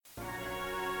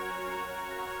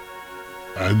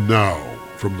And now,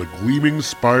 from the gleaming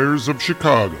spires of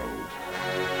Chicago,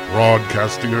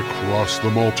 broadcasting across the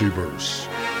multiverse,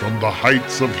 from the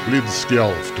heights of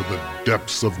Hlidskjalf to the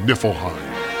depths of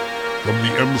Niflheim, from the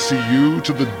MCU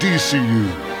to the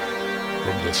DCU,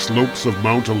 from the slopes of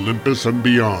Mount Olympus and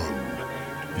beyond,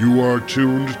 you are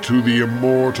tuned to the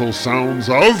immortal sounds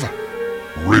of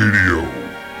Radio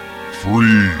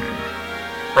Free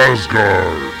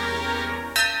Asgard.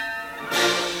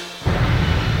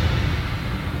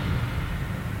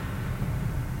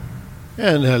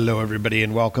 And hello, everybody,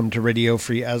 and welcome to Radio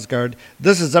Free Asgard.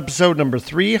 This is episode number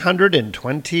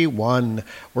 321.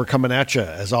 We're coming at you,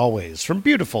 as always, from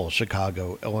beautiful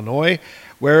Chicago, Illinois,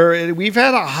 where we've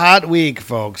had a hot week,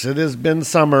 folks. It has been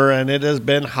summer, and it has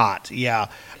been hot, yeah.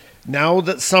 Now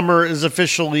that summer is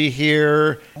officially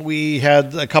here, we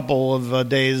had a couple of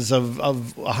days of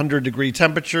 100-degree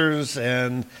temperatures,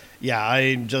 and yeah,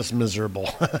 I'm just miserable.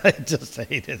 I just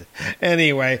hate it.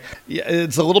 Anyway,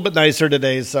 it's a little bit nicer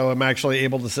today, so I'm actually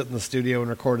able to sit in the studio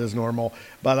and record as normal.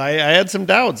 But I had some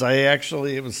doubts.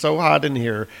 It was so hot in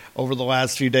here over the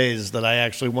last few days that I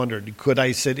actually wondered, could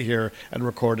I sit here and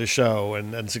record a show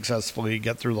and successfully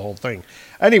get through the whole thing?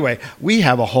 Anyway, we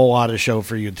have a whole lot of show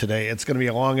for you today. It's going to be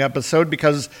a long episode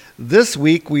because this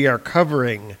week we are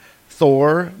covering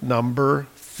Thor number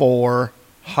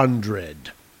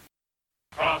 400.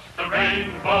 Across the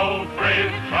rainbow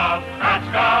bridge of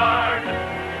Asgard,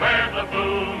 where the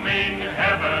booming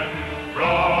heavens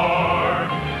roar,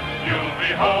 you'll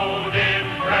behold in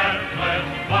breathless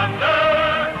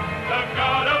wonder the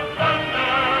god of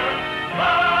thunder,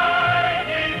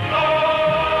 mighty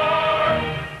Thor.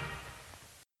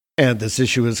 And this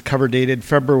issue is cover dated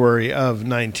February of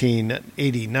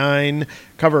 1989.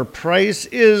 Cover price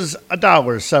is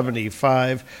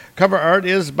 $1.75. Cover art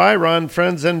is by Ron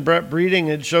Frenz and Brett Breeding.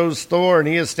 It shows Thor, and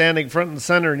he is standing front and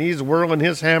center, and he's whirling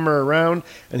his hammer around,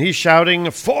 and he's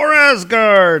shouting, "For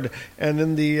Asgard!" And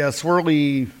in the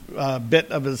swirly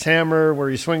bit of his hammer where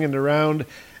he's swinging it around,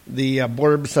 the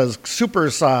blurb says,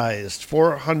 "Supersized,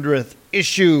 400th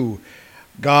issue.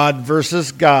 God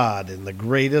versus God in the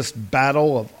greatest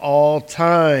battle of all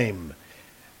time."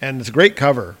 And it's a great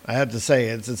cover, I have to say.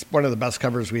 It's one of the best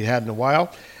covers we had in a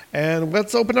while. And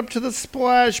let's open up to the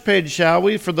splash page, shall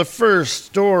we, for the first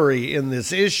story in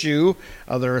this issue.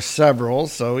 There are several,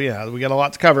 so yeah, we got a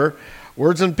lot to cover.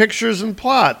 Words and Pictures and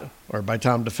Plot are by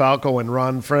Tom DeFalco and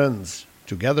Ron Frenz.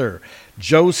 Together,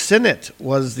 Joe Sinnott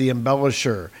was the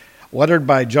embellisher. Lettered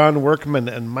by John Workman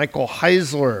and Michael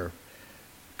Heisler.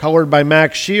 Colored by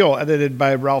Max Scheel, edited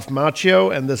by Ralph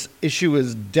Macchio, and this issue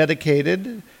is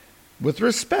dedicated, with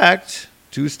respect,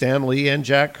 to Stan Lee and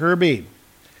Jack Kirby.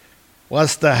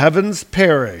 Lest the Heavens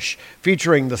Perish,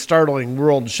 featuring the startling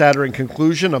world-shattering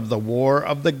conclusion of the War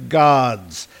of the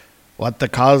Gods. Let the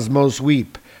cosmos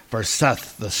weep, for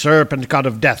Seth, the serpent god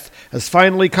of death, has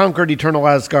finally conquered eternal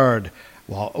Asgard.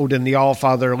 While Odin the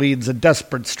Allfather leads a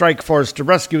desperate strike force to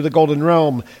rescue the Golden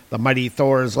Realm, the mighty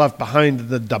Thor is left behind in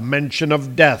the dimension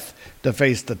of death to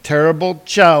face the terrible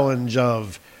challenge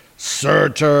of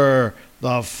Surtur,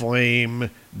 the Flame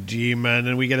Demon.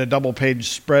 And we get a double-page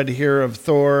spread here of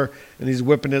Thor, and he's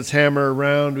whipping his hammer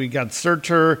around. We got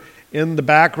Surtur in the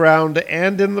background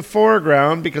and in the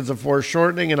foreground because of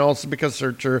foreshortening, and also because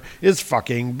Surtur is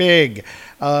fucking big.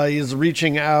 He's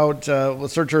reaching out.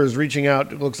 Surtur is reaching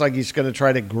out. It looks like he's going to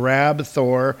try to grab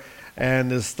Thor,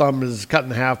 and his thumb is cut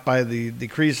in half by the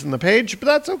crease in the page, but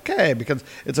that's okay because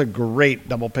it's a great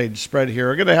double-page spread here.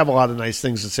 We're going to have a lot of nice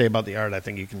things to say about the art, I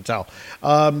think you can tell.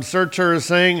 Surtur is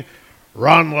saying,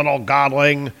 "Run, little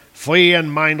godling, flee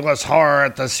in mindless horror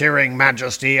at the searing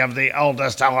majesty of the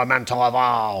eldest elemental of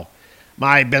all.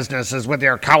 My business is with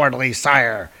your cowardly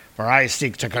sire, for I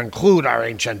seek to conclude our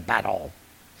ancient battle."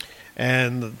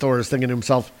 And Thor is thinking to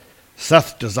himself,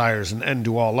 Seth desires an end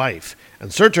to all life,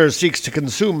 and Surtur seeks to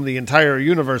consume the entire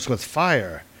universe with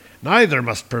fire. Neither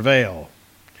must prevail.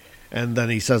 And then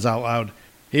he says out loud,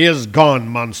 "He is gone,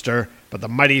 monster, but the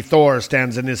mighty Thor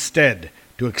stands in his stead,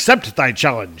 to accept thy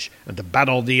challenge, and to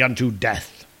battle thee unto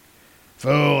death.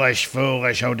 Foolish,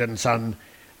 foolish Odin's son,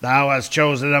 thou hast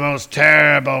chosen the most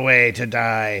terrible way to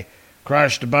die,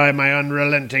 crushed by my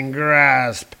unrelenting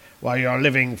grasp, while your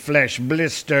living flesh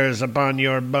blisters upon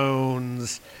your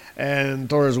bones." And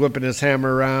Thor is whipping his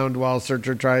hammer around while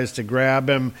Surtur tries to grab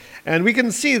him. And we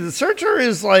can see that Surtur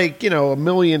is like,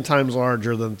 1,000,000 times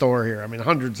larger than Thor here. I mean,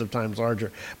 hundreds of times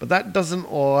larger. But that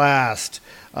doesn't last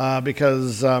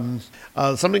because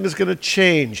something is going to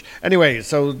change. Anyway,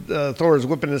 so Thor is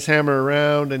whipping his hammer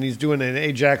around, and he's doing an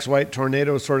Ajax White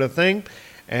tornado sort of thing.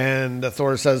 And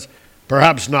Thor says,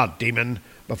 "Perhaps not, demon,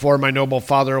 Before my noble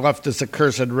father left this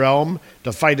accursed realm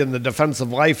to fight in the defense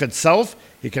of life itself,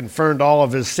 he conferred all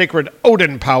of his sacred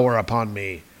Odin power upon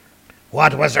me.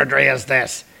 What wizardry is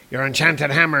this? Your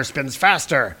enchanted hammer spins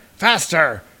faster,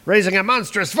 faster, raising a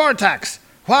monstrous vortex.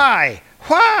 Why?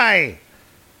 Why?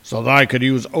 So that I could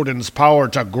use Odin's power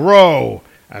to grow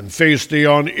and face thee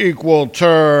on equal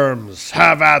terms.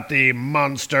 Have at thee,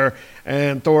 monster.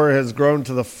 And Thor has grown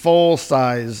to the full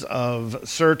size of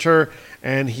Surtur,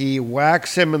 and he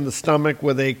whacks him in the stomach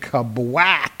with a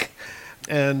kabwhack.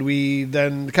 And we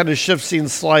then kind of shift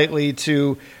scenes slightly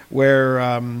to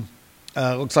where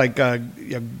looks like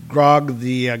Grog,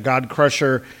 the God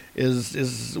Crusher,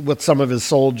 is with some of his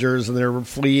soldiers, and they're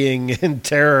fleeing in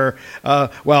terror.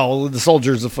 The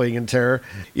soldiers are fleeing in terror.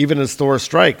 Even as Thor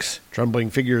strikes, trembling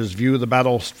figures view the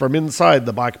battle from inside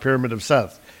the Black Pyramid of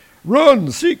Seth.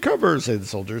 Run, seek cover, say the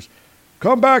soldiers.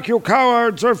 Come back, you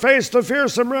cowards, or face the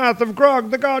fearsome wrath of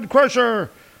Grog, the God Crusher.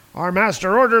 Our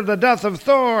master ordered the death of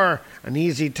Thor, an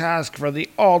easy task for the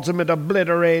ultimate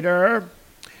obliterator.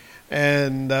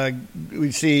 And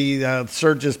we see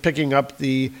Surge is picking up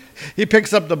he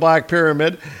picks up the Black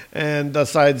Pyramid and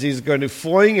decides he's going to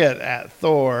fling it at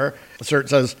Thor. Surge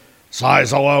says,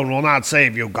 size alone will not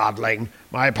save you, godling.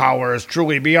 My power is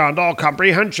truly beyond all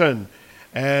comprehension.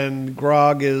 And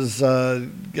Grog is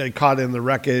caught in the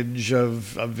wreckage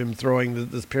of him throwing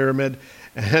this pyramid.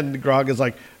 And Grog is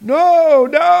like,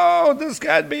 no, this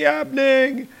can't be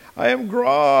happening. I am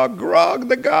Grog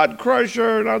the God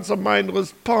Crusher, not some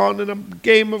mindless pawn in a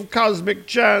game of cosmic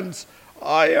chance.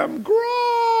 I am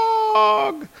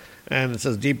Grog. And it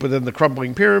says, deep within the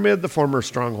crumbling pyramid, the former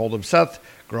stronghold of Seth,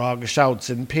 Grog shouts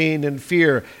in pain and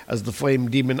fear as the flame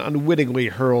demon unwittingly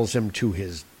hurls him to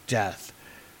his death.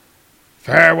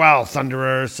 Farewell,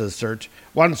 Thunderer, says Surge.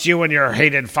 Once you and your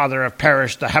hated father have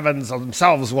perished, the heavens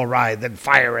themselves will writhe in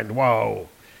fire and woe.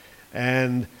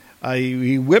 And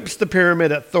he whips the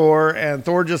pyramid at Thor, and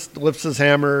Thor just lifts his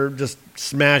hammer, just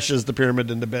smashes the pyramid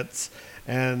into bits.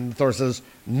 And Thor says,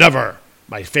 never!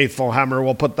 My faithful hammer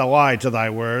will put the lie to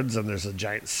thy words. And there's a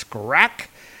giant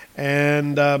scrack.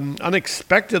 And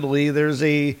unexpectedly, there's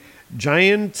a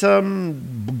giant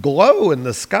glow in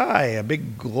the sky, a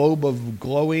big globe of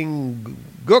glowing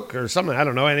gook or something. I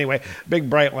don't know. Anyway,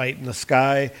 big bright light in the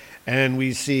sky. And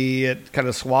we see it kind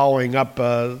of swallowing up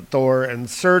Thor and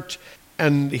Surge.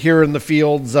 And here in the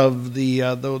fields of the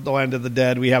land of the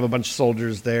dead, we have a bunch of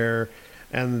soldiers there,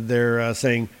 and they're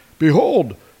saying,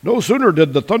 behold, no sooner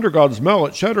did the thunder god's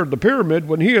mallet shatter the pyramid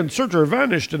when he and Surtur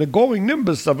vanished in a glowing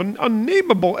nimbus of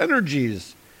unnameable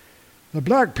energies. The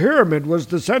Black Pyramid was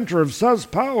the center of Seth's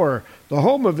power, the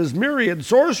home of his myriad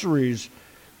sorceries.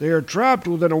 They are trapped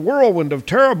within a whirlwind of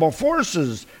terrible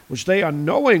forces, which they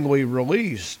unknowingly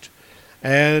released.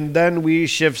 And then we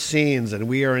shift scenes, and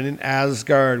we are in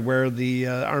Asgard, where the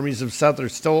armies of Seth are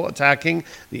still attacking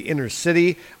the inner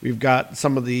city. We've got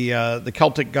some of the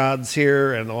Celtic gods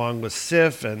here, and along with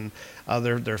Sif, and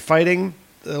they're fighting.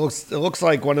 It looks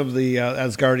like one of the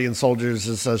Asgardian soldiers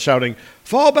is shouting,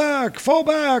 fall back! Fall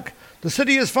back! The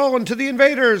city has fallen to the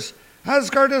invaders!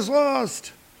 Asgard is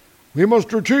lost! We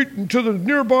must retreat into the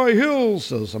nearby hills,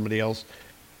 says somebody else.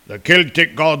 The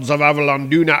Celtic gods of Avalon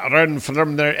do not run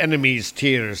from their enemies'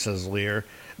 tears, says Lear.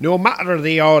 No matter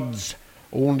the odds,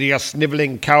 only a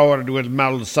snivelling coward would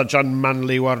mouth such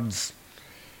unmanly words.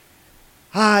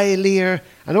 Aye, Lear,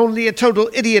 and only a total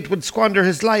idiot would squander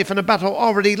his life in a battle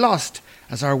already lost,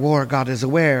 as our war god is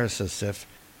aware, says Sif.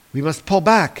 We must pull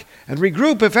back and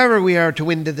regroup if ever we are to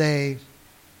win today.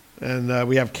 And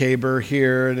we have Caber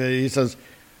here, and he says,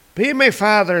 be my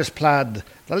father's plaid.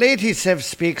 The lady Sif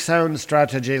speaks sound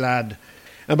strategy, lad.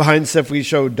 And behind Sif we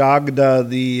show Dagda,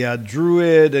 the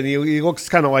druid, and he looks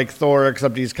kind of like Thor,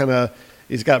 except he's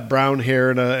got brown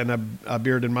hair and a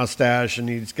beard and mustache, and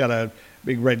he's got a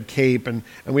big red cape. And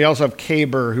we also have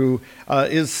Caber, who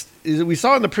is we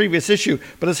saw in the previous issue,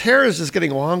 but his hair is just getting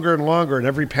longer and longer in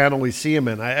every panel we see him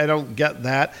in. I don't get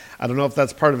that. I don't know if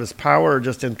that's part of his power or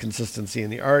just inconsistency in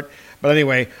the art. But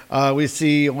anyway, we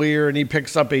see Lear, and he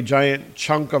picks up a giant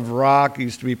chunk of rock. He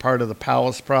used to be part of the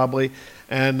palace, probably.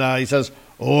 And he says,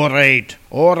 all right,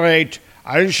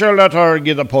 I shall not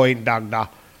argue the point, Dagda.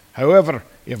 However,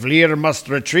 if Lear must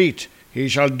retreat, he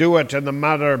shall do it in the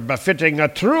manner befitting a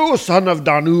true son of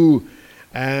Danu.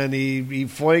 And he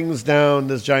flings down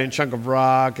this giant chunk of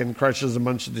rock and crushes a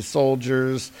bunch of the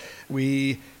soldiers.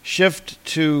 We shift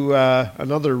to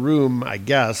another room, I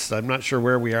guess. I'm not sure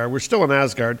where we are. We're still in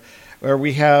Asgard, where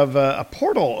we have a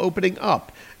portal opening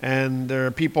up. And there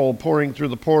are people pouring through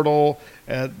the portal.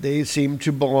 They seem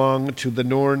to belong to the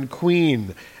Norn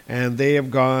Queen. And they have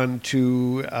gone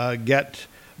to get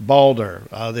Balder.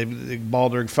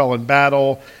 Balder fell in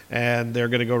battle, and they're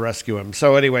going to go rescue him.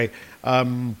 So anyway,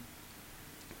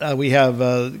 we have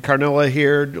Karnilla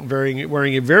here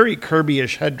wearing a very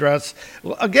Kirby-ish headdress.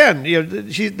 Again,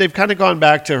 they've kind of gone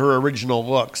back to her original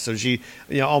look, so she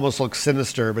almost looks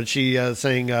sinister. But she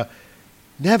saying,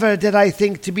 "Never did I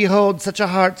think to behold such a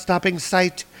heart-stopping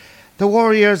sight. The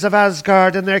warriors of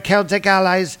Asgard and their Celtic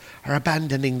allies are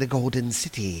abandoning the Golden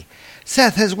City.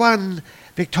 Seth has won.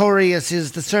 Victorious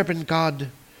is the serpent god."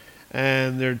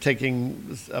 And they're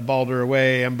taking Balder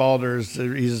away, and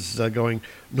he's going,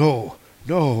 "No,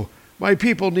 no, my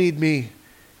people need me.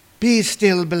 Be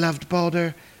still, beloved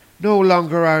Balder. No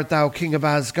longer art thou king of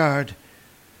Asgard.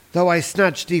 Though I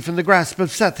snatched thee from the grasp of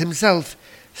Seth himself,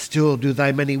 still do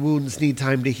thy many wounds need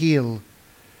time to heal."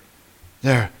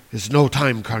 "There is no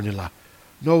time, Karnilla.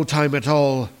 No time at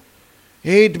all.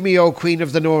 Aid me, O Queen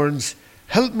of the Norns.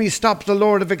 Help me stop the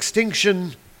Lord of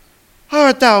Extinction."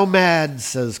 "Art thou mad?"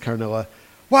 says Karnilla.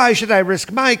 "Why should I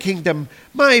risk my kingdom,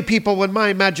 my people, when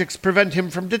my magics prevent him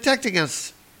from detecting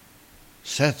us?"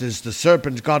 "Seth is the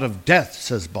serpent god of death,"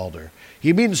 says Balder.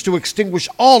 "He means to extinguish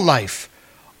all life.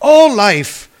 All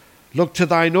life! Look to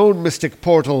thine own mystic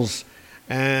portals."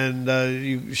 And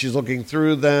she's looking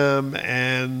through them,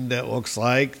 and it looks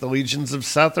like the legions of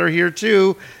Seth are here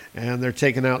too, and they're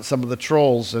taking out some of the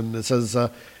trolls. And it says,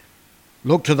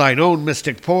 "Look to thine own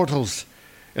mystic portals.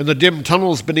 In the dim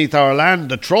tunnels beneath our land,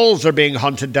 the trolls are being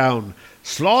hunted down,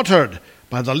 slaughtered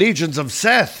by the legions of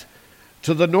Seth.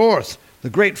 To the north, the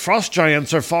great frost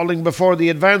giants are falling before the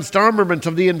advanced armament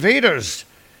of the invaders.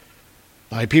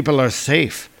 Thy people are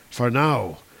safe for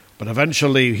now, but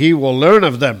eventually he will learn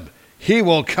of them. He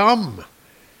will come.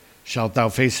 Shalt thou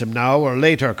face him now or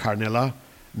later, Karnilla?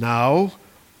 Now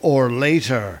or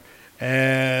later?"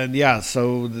 And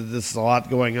so there's a lot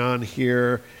going on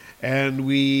here. And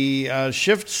we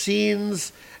shift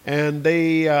scenes, and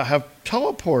they have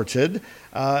teleported.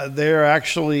 They're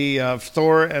actually,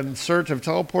 Thor and Surtur have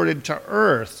teleported to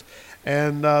Earth,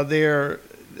 and they're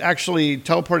actually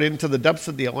teleported into the depths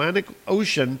of the Atlantic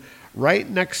Ocean right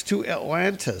next to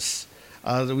Atlantis.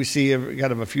 We see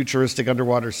kind of a futuristic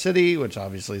underwater city, which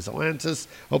obviously is Atlantis.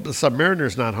 Hope the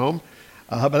Submariner's not home.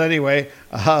 But anyway,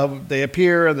 they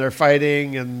appear, and they're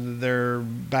fighting, and they're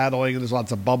battling, and there's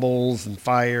lots of bubbles and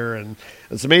fire, and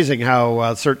it's amazing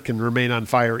how Surtur can remain on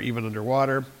fire even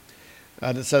underwater.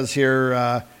 And it says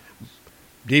here,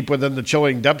 "Deep within the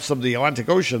chilling depths of the Atlantic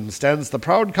Ocean stands the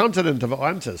proud continent of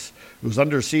Atlantis, whose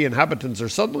undersea inhabitants are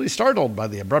suddenly startled by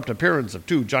the abrupt appearance of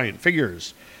two giant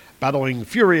figures. Battling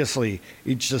furiously,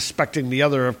 each suspecting the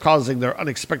other of causing their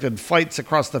unexpected flights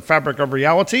across the fabric of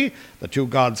reality, the two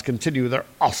gods continue their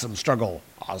awesome struggle."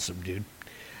 Awesome, dude.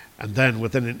 "And then,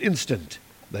 within an instant,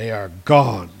 they are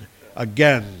gone.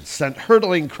 Again, sent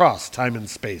hurtling across time and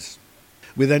space."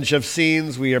 We then shift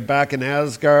scenes. We are back in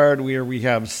Asgard, where we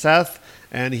have Seth,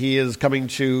 and he is coming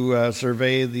to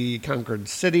survey the conquered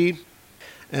city.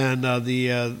 And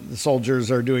the soldiers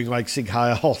are doing like Sieg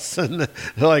Heils, and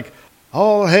they're like,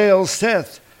 "All hail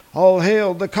Seth! All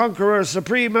hail the conqueror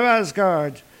supreme of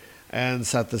Asgard!" And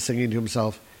Seth is singing to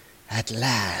himself, "At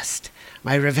last,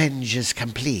 my revenge is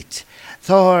complete.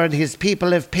 Thor and his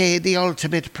people have paid the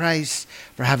ultimate price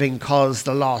for having caused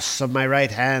the loss of my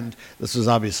right hand." This was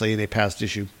obviously in a past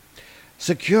issue.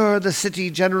 "Secure the city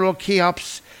General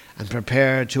Cheops and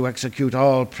prepare to execute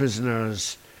all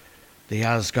prisoners. The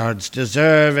Asgards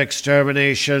deserve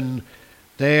extermination.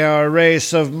 They are a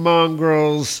race of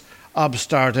mongrels,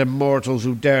 upstart immortals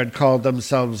who dared call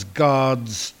themselves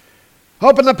gods.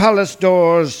 Open the palace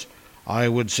doors. I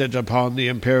would sit upon the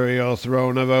imperial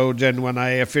throne of Odin when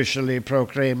I officially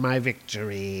proclaim my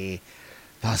victory.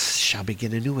 Thus shall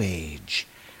begin a new age,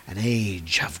 an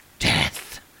age of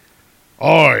death."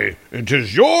 "Aye, it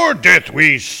is your death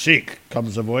we seek,"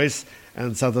 comes a voice,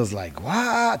 and Seth is like,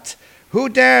 "What? Who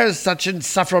dares such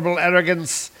insufferable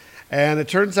arrogance?" And it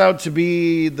turns out to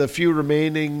be the few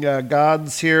remaining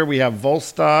gods here. We have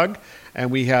Volstagg, and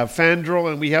we have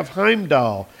Fandral, and we have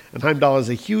Heimdall. And Heimdall has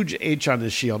a huge H on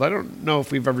his shield. I don't know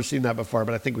if we've ever seen that before,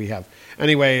 but I think we have.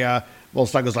 Anyway,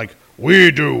 Volstagg is like,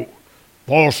 "We do.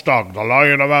 Volstagg, the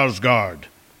Lion of Asgard."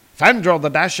 "Fandral the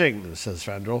Dashing," says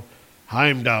Fandral.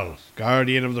 "Heimdall,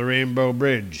 guardian of the Rainbow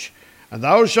Bridge. And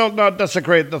thou shalt not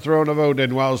desecrate the throne of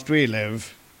Odin whilst we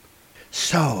live."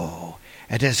 "So,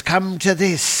 it has come to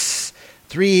this.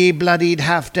 3 bloodied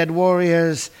half-dead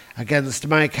warriors against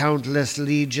my countless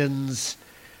legions.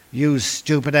 You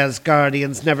stupid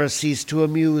Asgardians never cease to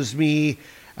amuse me,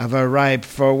 ever ripe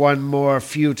for one more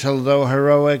futile though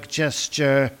heroic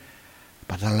gesture.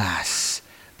 But alas,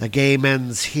 the game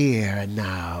ends here and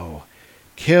now.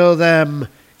 Kill them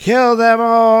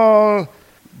all!"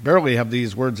 barely have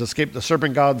these words escape the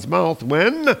serpent god's mouth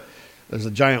when there's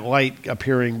a giant light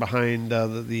appearing behind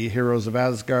the heroes of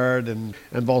Asgard, and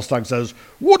Volstagg says,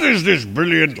 "What is this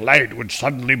brilliant light which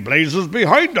suddenly blazes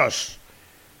behind us?"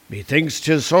 "Methinks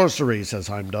 'tis sorcery," says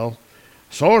Heimdall.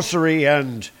 "Sorcery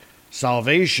and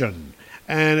salvation."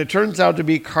 And it turns out to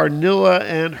be Carnilla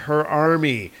and her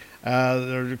army.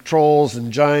 They're trolls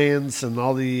and giants and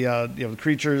all the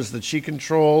creatures that she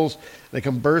controls. They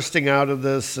come bursting out of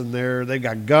this, and they've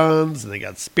got guns and they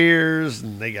got spears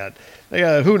and they got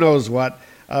who knows what.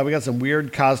 We got some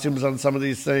weird costumes on some of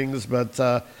these things, but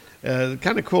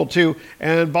kind of cool too.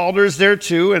 And Baldur's there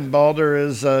too, and Baldur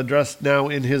is dressed now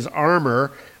in his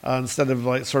armor instead of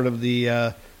like sort of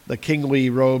the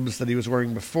kingly robes that he was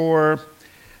wearing before.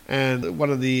 And one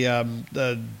of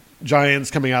the giants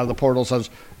coming out of the portal says,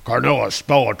 "Carnilla's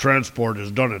spell of transport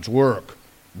has done its work.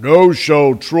 Now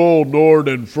shall Troll, Nord,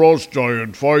 and Frost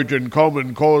Giant fight in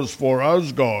common cause for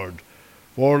Asgard,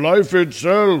 for life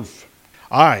itself."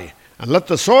 "Aye, and let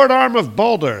the sword arm of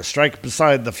Baldur strike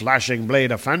beside the flashing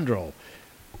blade of Fandral."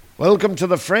 "Welcome to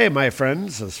the fray, my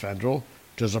friend," says Fandral.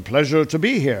 "'Tis a pleasure to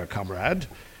be here, comrade."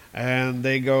 And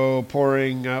they go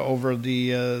pouring over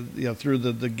through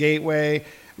the gateway.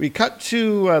 We cut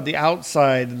to the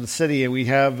outside in the city, and we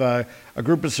have a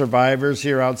group of survivors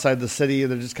here outside the city.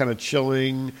 They're just kind of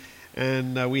chilling,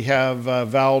 and we have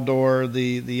Valdor,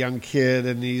 the young kid,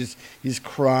 and he's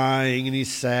crying and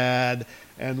he's sad.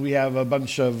 And we have a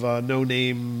bunch of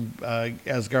no-name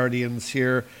Asgardians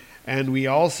here, and we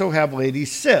also have Lady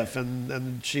Sif,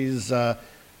 and she's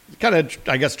kind of,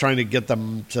 I guess, trying to get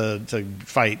them to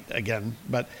fight again.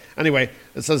 But anyway,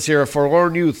 it says here, "A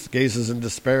forlorn youth gazes in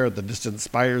despair at the distant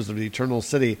spires of the eternal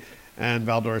city." And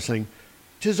Valdor is saying,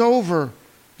 "'Tis over.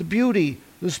 The beauty,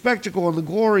 the spectacle, and the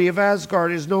glory of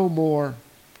Asgard is no more."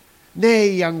 "Nay,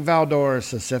 young Valdor,"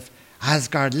 says Sif,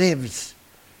 "Asgard lives."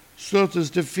 "Seth has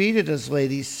defeated us,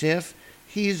 Lady Sif.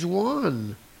 He's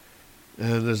won."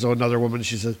 And there's another woman,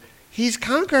 she says, "He's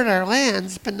conquered our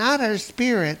lands, but not our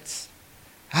spirits."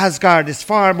 "Asgard is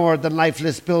far more than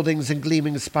lifeless buildings and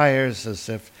gleaming spires," says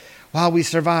Sif. "While we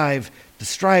survive, to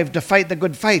strive to fight the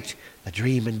good fight, the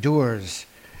dream endures."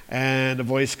 And a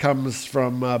voice comes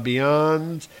from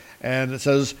beyond, and it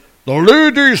says, "The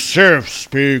Lady Sif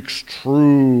speaks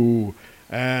true."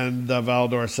 And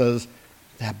Valdor says,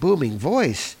 "That booming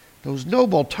voice, those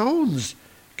noble tones,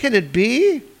 can it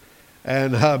be?"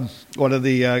 And one of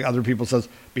the other people says,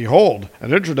 "Behold,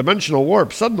 an interdimensional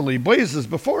warp suddenly blazes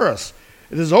before us.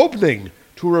 It is opening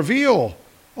to reveal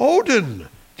Odin,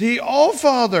 the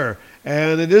Allfather."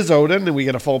 And it is Odin, and we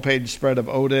get a full-page spread of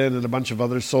Odin and a bunch of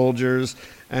other soldiers.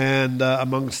 And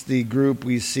amongst the group,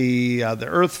 we see the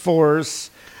Earth Force,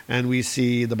 and we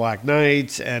see the Black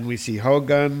Knight, and we see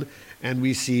Hogun, and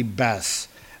we see Bess.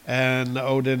 And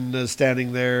Odin is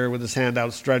standing there with his hand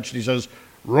outstretched, and he says,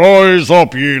 "Rise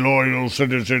up, ye loyal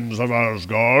citizens of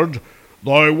Asgard.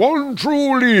 Thy one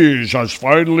true liege has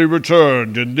finally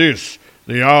returned in this,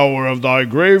 the hour of thy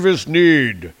gravest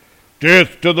need.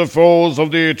 Death to the foes of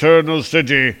the eternal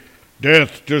city.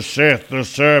 Death to Seth, the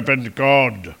serpent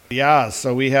god." Yeah,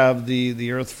 so we have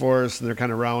the Earth Force, and they're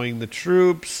kind of rallying the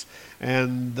troops.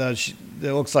 And it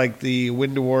looks like the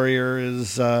Wind Warrior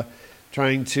is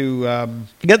trying to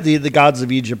get the gods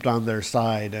of Egypt on their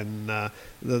side. And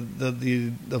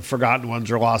the Forgotten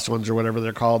Ones or Lost Ones or whatever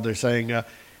they're called, they're saying,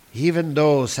 "Even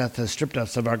though Seth has stripped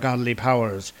us of our godly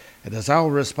powers, it is our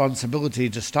responsibility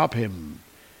to stop him."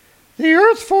 "The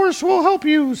Earth Force will help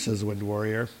you," says Wind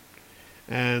Warrior.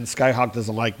 And Skyhawk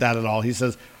doesn't like that at all. He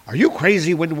says, "Are you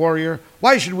crazy, Wind Warrior?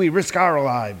 Why should we risk our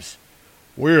lives?"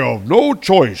 "We have no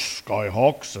choice,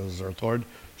 Skyhawk," says Earthlord.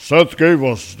 "Seth gave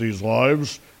us these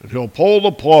lives, and he'll pull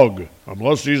the plug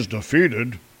unless he's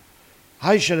defeated."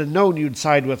 "I should have known you'd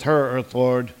side with her,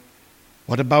 Earthlord."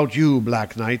 "What about you,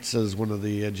 Black Knight?" says one of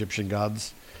the Egyptian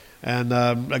gods. And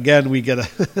again, we get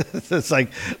it's like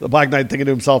the Black Knight thinking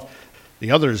to himself,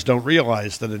 "The others don't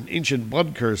realize that an ancient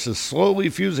blood curse is slowly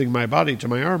fusing my body to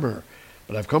my armor,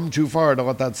 but I've come too far to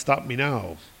let that stop me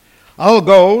now." "I'll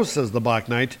go," says the Black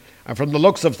Knight, "and from the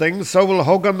looks of things, so will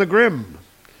Hogun the Grim."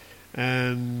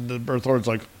 And the Earthlord's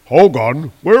like,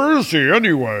 "Hogun? Where is he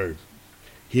anyway?"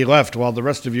 "He left while the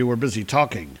rest of you were busy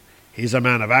talking. He's a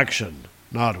man of action,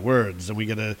 not words." And we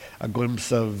get a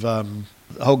glimpse of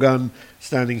Hogun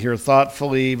standing here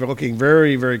thoughtfully, looking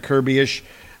very, very Kirby-ish,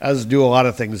 as do a lot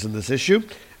of things in this issue.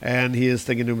 And he is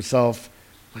thinking to himself,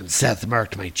 "When Seth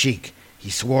marked my cheek, he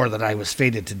swore that I was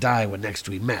fated to die when next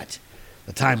we met.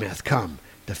 The time hath come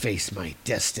to face my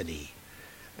destiny."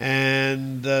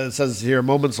 And it says here,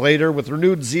 moments later, with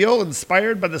renewed zeal,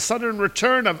 inspired by the sudden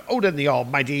return of Odin the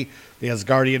Almighty, the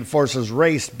Asgardian forces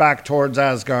raced back towards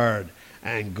Asgard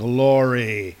and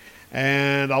glory.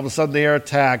 And all of a sudden they are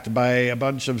attacked by a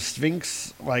bunch of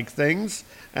sphinx-like things.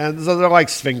 And so they're like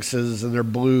sphinxes, and they're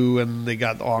blue, and they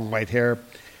got long white hair.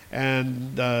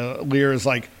 And Lear is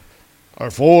like,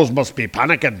 our foes must be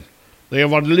panicking. They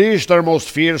have unleashed their most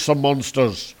fearsome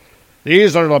monsters.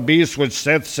 These are the beasts which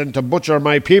Seth sent to butcher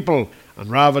my people and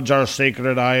ravage our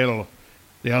sacred isle.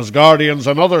 The Asgardians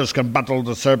and others can battle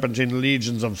the serpentine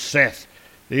legions of Seth.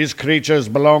 These creatures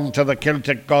belong to the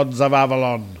Celtic gods of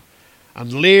Avalon.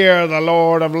 And Lear, the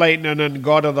lord of lightning and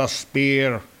god of the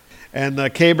spear. And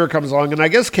Caber comes along, and I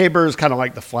guess Caber is kind of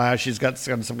like the Flash. He's got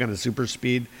some kind of super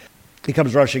speed. He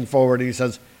comes rushing forward, and he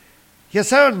says, "You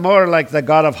sound more like the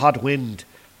god of hot wind.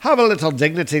 Have a little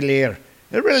dignity, Lear.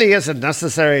 It really isn't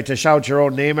necessary to shout your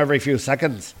own name every few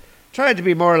seconds. Try to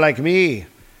be more like me.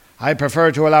 I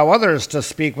prefer to allow others to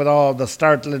speak with all the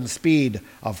startling speed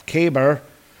of Caber,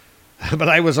 but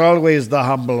I was always the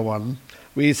humble one."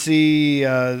 We see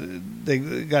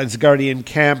the Asgardian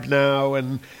camp now,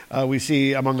 and we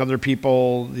see, among other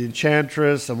people, the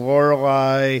Enchantress and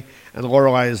Lorelei. And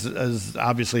Lorelei is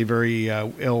obviously very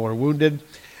ill or wounded.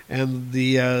 And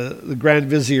the Grand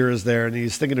Vizier is there, and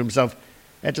he's thinking to himself,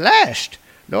 "At last,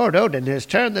 Lord Odin has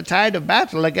turned the tide of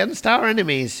battle against our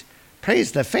enemies.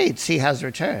 Praise the fates, he has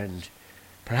returned.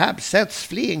 Perhaps Seth's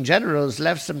fleeing generals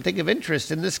left something of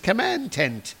interest in this command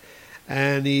tent."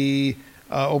 And he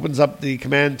opens up the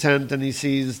command tent, and he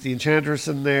sees the Enchantress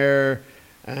in there,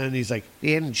 and he's like,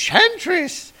 "The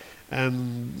Enchantress!"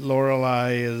 And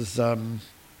Lorelei is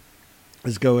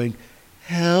going,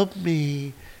 "Help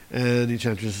me." And the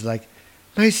Enchantress is like,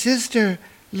 "My sister,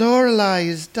 Lorelei,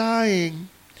 is dying."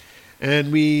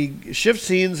 And we shift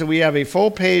scenes, and we have a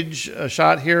full-page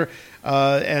shot here,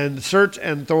 and Surtur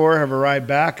and Thor have arrived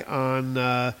back on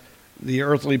the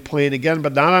earthly plane again,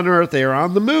 but not on Earth. They are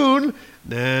on the moon.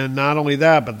 And not only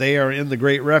that, but they are in the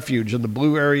Great Refuge, in the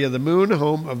blue area of the moon,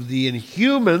 home of the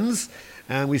Inhumans.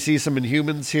 And we see some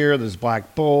Inhumans here. There's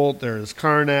Black Bolt, there's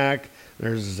Karnak,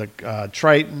 there's a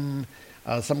Triton,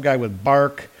 some guy with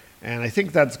bark, and I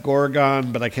think that's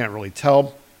Gorgon, but I can't really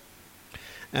tell.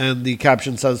 And the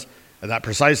caption says, "At that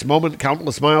precise moment,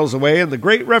 countless miles away in the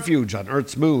Great Refuge on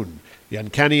Earth's moon, the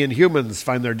uncanny Inhumans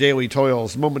find their daily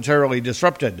toils momentarily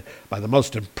disrupted by the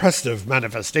most impressive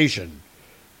manifestation."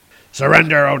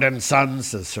 "Surrender, Odin's son,"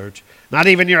 says Surtur. "Not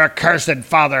even your accursed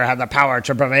father had the power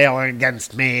to prevail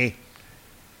against me."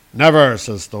 "Never,"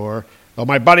 says Thor. "Though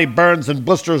my body burns and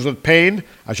blisters with pain,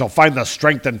 I shall find the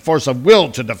strength and force of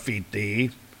will to defeat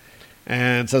thee."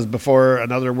 And it says before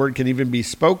another word can even be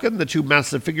spoken, the two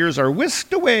massive figures are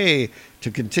whisked away to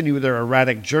continue their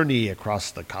erratic journey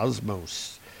across the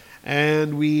cosmos.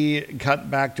 And we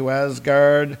cut back to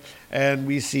Asgard, and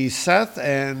we see Seth,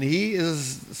 and he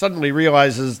suddenly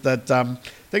realizes that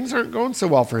things aren't going so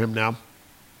well for him now.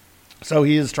 So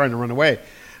he is trying to run away,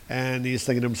 and he's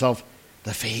thinking to himself,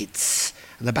 "The fates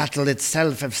and the battle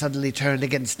itself have suddenly turned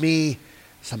against me.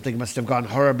 Something must have gone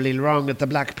horribly wrong at the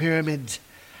Black Pyramid.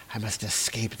 I must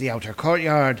escape the outer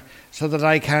courtyard so that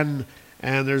I can..."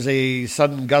 And there's a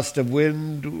sudden gust of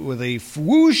wind with a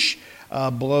whoosh,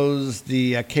 blows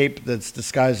the cape that's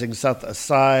disguising Seth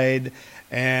aside,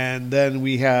 and then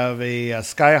we have a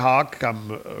skyhawk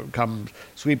come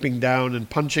sweeping down and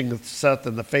punching Seth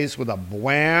in the face with a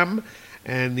wham,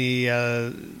 and he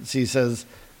says,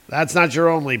 "That's not your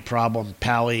only problem,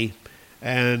 Pally."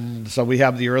 And so we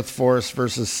have the Earth Force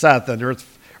versus Seth, and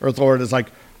Earth Lord is like,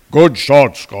 "Good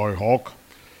shot, Skyhawk."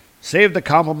 "Save the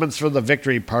compliments for the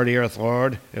victory party, Earth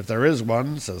Lord, if there is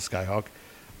one," says Skyhawk.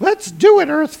 "Let's do it,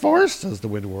 Earth Force," says the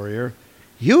Wind Warrior.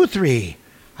 "You three,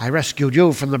 I rescued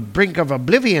you from the brink of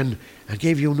oblivion and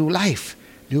gave you new life,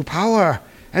 new power,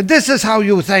 and this is how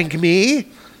you thank me?"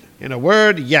 "In a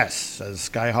word, yes," says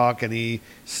Skyhawk, and he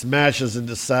smashes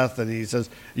into Seth, and he says,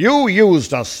 "You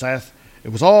used us, Seth.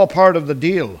 It was all part of the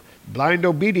deal. Blind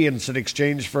obedience in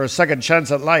exchange for a second chance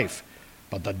at life.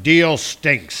 But the deal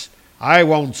stinks. I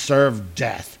won't serve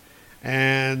death."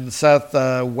 And Seth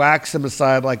whacks him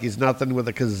aside like he's nothing with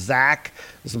a kazak,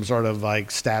 some sort of like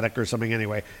static or something.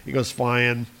 Anyway, he goes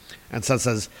flying, and Seth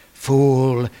says,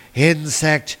 "Fool,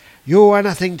 insect, you are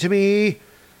nothing to me,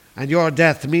 and your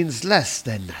death means less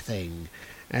than nothing."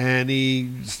 And he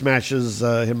smashes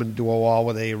him into a wall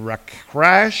with a wreck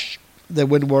crash. The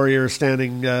Wind Warrior is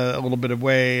standing a little bit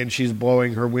away, and she's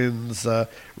blowing her winds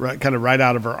kind of right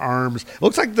out of her arms. It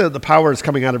looks like the power is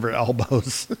coming out of her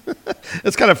elbows.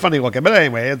 It's kind of funny looking, but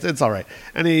anyway, it's all right.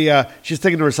 And she's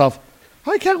thinking to herself,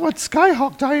 "I can't let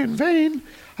Skyhawk die in vain.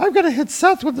 I've got to hit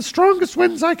Seth with the strongest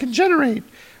winds I can generate.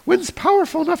 Winds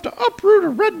powerful enough to uproot a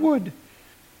redwood.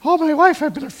 All my life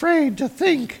I've been afraid to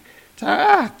think, to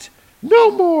act. No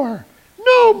more!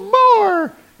 No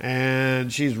more!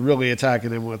 And she's really attacking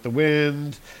him with the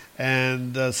wind.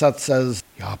 And Seth says,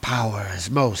 your power is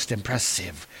most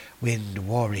impressive, Wind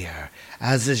Warrior,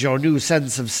 as is your new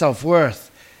sense of self-worth.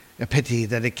 A pity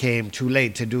that it came too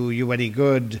late to do you any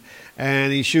good.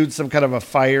 And he shoots some kind of a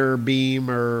fire beam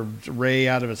or ray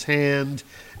out of his hand,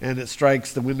 and it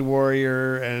strikes the Wind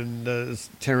Warrior and is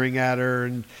tearing at her,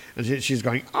 and she's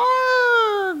going,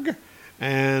 arg!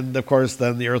 And, of course,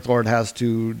 then the Earth Lord has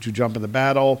to jump in the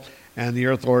battle, and the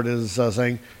Earth Lord is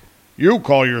saying, you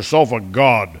call yourself a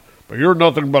god, but you're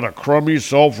nothing but a crummy,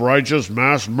 self-righteous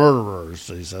mass murderer,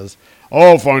 he says.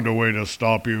 I'll find a way to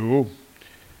stop you.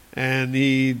 And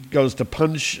he goes to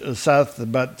punch Seth,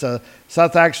 but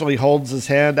Seth actually holds his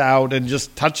hand out and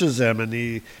just touches him, and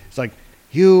he's like,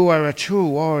 you are a true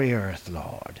warrior, Earth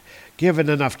Lord. Given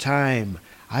enough time,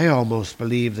 I almost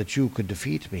believe that you could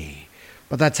defeat me.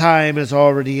 But that time has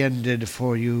already ended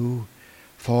for you,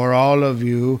 for all of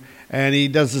you. And he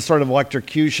does this sort of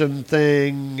electrocution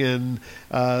thing,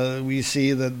 and we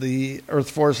see that the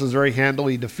Earth Force is very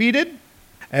handily defeated,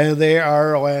 and they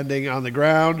are landing on the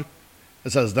ground.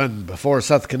 It says, then, before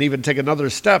Seth can even take another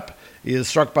step, he is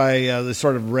struck by the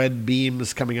sort of red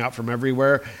beams coming out from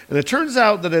everywhere. And it turns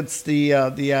out that it's the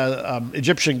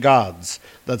Egyptian gods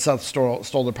that Seth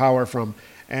stole their power from.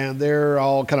 And they're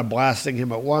all kind of blasting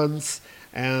him at once.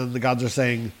 And the gods are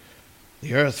saying,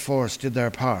 the Earth Force did their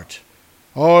part.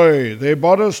 Aye, they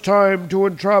bought us time to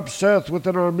entrap Seth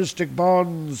within our mystic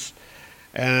bonds.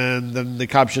 And then the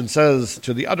caption says,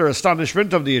 to the utter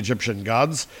astonishment of the Egyptian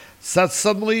gods, Seth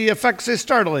suddenly effects a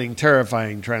startling,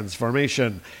 terrifying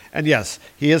transformation. And yes,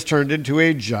 he has turned into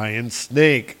a giant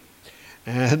snake.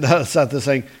 And Seth is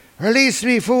saying, release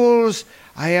me, fools!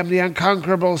 I am the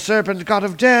unconquerable serpent god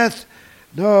of death.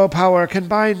 No power can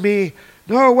bind me.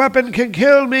 No weapon can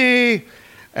kill me.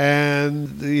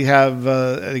 And we have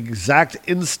an exact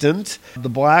instant. The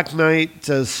Black Knight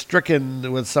is stricken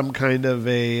with some kind of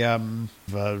a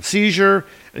seizure,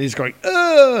 and he's going,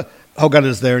 ugh! Hogun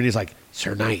is there, and he's like,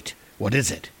 Sir Knight, what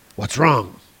is it? What's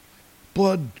wrong?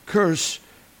 Blood curse,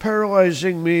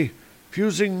 paralyzing me,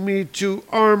 fusing me to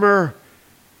armor,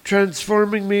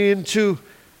 transforming me into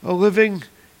a living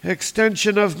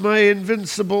extension of my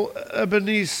invincible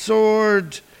ebony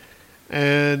sword.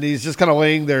 And he's just kind of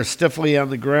laying there stiffly on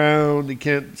the ground. He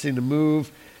can't seem to move.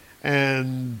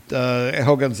 And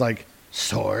Hogan's like,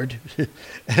 sword?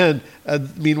 and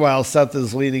meanwhile, Seth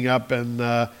is leaning up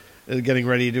and getting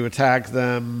ready to attack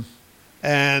them.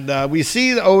 And we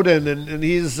see Odin, and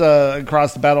he's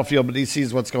across the battlefield, but he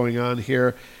sees what's going on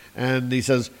here. And he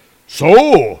says,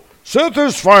 so, Seth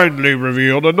has finally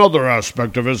revealed another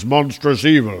aspect of his monstrous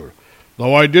evil.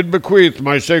 Though I did bequeath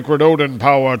my sacred Odin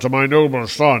power to my noble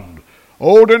son,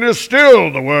 Odin is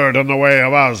still the word and the way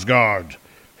of Asgard.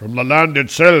 From the land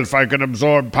itself I can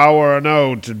absorb power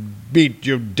enough to beat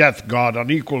you death god on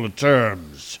equal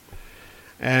terms.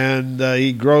 And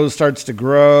he starts to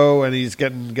grow, and he's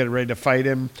getting ready to fight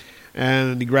him.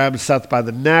 And he grabs Seth by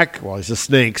the neck. Well, he's a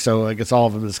snake, so I guess all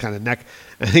of him is kind of neck.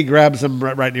 And he grabs him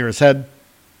right near his head.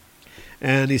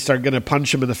 And he's going to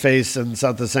punch him in the face, and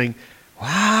Seth is saying,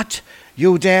 what?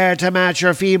 You dare to match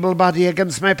your feeble body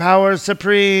against my power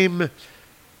supreme?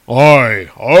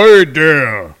 I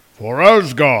dare, for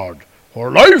Asgard,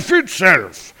 for life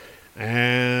itself.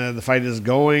 And the fight is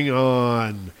going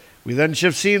on. We then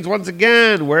shift scenes once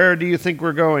again. Where do you think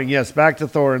we're going? Yes, back to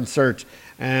Thor and Surtur.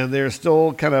 And they're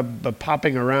still kind of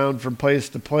popping around from place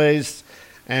to place.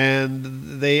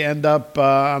 And they end up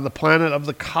on the planet of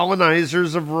the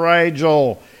colonizers of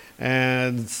Rigel.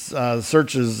 And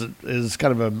Surtur is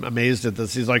kind of amazed at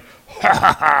this. He's like, ha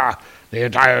ha ha! The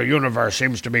entire universe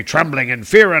seems to be trembling in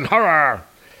fear and horror.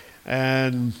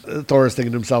 And Thor is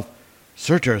thinking to himself,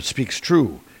 Surtur speaks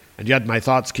true, and yet my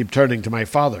thoughts keep turning to my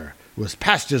father, who is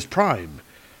past his prime.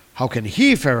 How can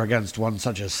he fare against one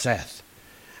such as Seth?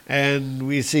 And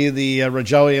we see the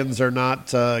Rigelians are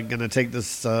not going to take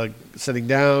this sitting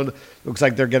down. Looks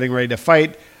like they're getting ready to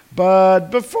fight.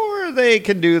 But before they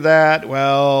can do that,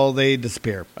 well, they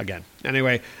disappear again.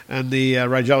 Anyway, and the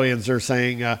Rigelians are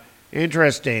saying,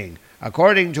 interesting.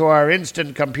 According to our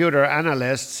instant computer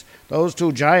analysts, those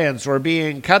two giants were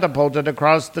being catapulted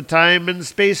across the time and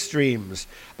space streams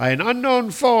by an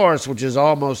unknown force which is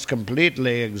almost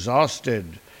completely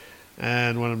exhausted.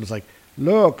 And one of them is like,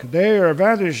 look, they are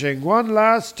vanishing one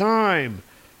last time.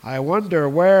 I wonder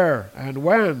where and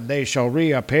when they shall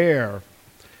reappear.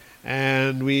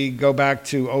 And we go back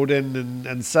to Odin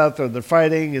and Seth, or they're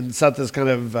fighting, and Seth is kind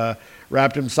of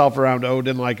wrapped himself around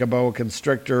Odin like a boa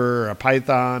constrictor or a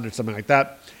python or something like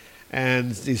that.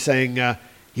 And he's saying,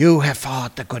 "You have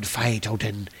fought the good fight,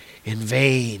 Odin, in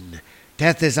vain.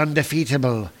 Death is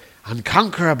undefeatable,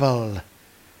 unconquerable."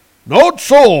 "Not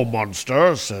so,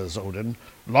 monster," says Odin.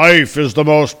 "Life is the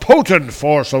most potent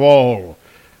force of all.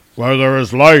 Where there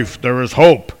is life, there is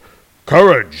hope,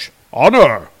 courage,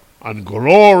 honor, and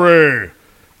glory.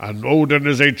 And Odin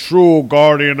is a true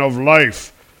guardian of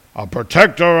life, a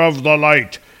protector of the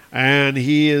light." And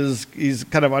he's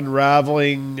kind of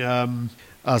unraveling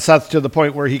Seth to the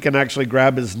point where he can actually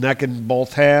grab his neck in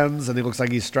both hands, and he looks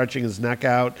like he's stretching his neck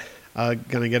out, kind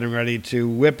of getting ready to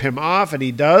whip him off, and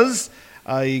he does.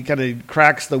 He kind of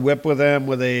cracks the whip with him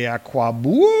with a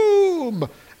aquaboom,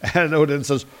 and Odin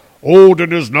says,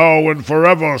 "Odin is now and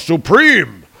forever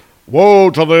supreme.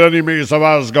 Woe to the enemies of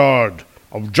Asgard,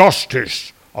 of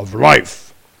justice, of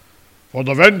life. For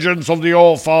the vengeance of the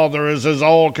All-Father is as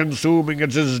all-consuming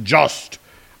as is just,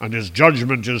 and his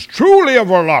judgment is truly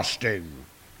everlasting."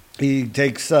 He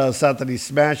takes Seth and he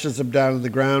smashes him down to the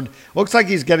ground. Looks like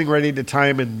he's getting ready to tie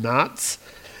him in knots.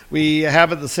 We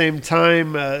have at the same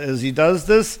time as he does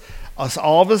this,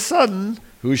 all of a sudden,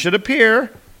 who should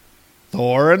appear?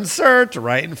 Thor and Surtur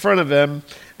right in front of him,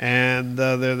 and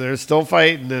they're still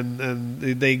fighting, and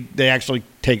they actually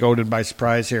take Odin by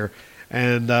surprise here.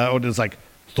 And Odin's like,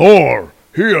 "Thor,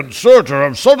 he and Surtur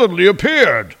have suddenly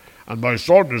appeared, and my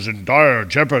son is in dire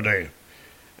jeopardy."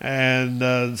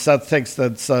 And Seth takes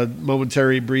that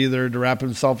momentary breather to wrap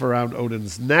himself around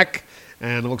Odin's neck,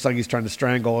 and it looks like he's trying to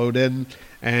strangle Odin.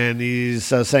 And he's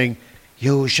saying,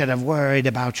 "You should have worried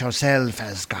about yourself,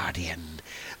 Asgardian.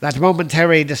 That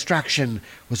momentary distraction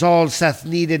was all Seth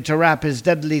needed to wrap his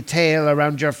deadly tail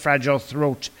around your fragile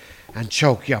throat and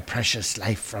choke your precious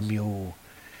life from you.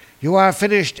 You are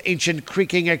finished, ancient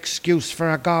creaking excuse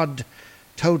for a god,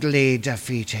 totally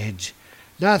defeated.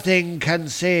 Nothing can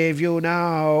save you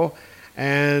now."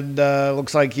 And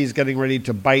looks like he's getting ready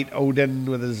to bite Odin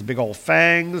with his big old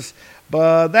fangs.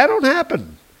 But that don't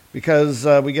happen, because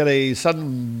we get a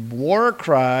sudden war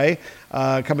cry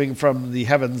coming from the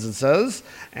heavens, it says.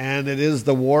 And it is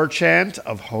the war chant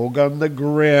of Hogun the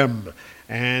Grim.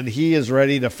 And he is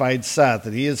ready to fight Seth,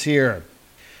 and he is here.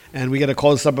 And we get a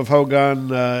close-up of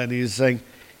Hogun, and he's saying,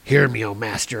 "Hear me, O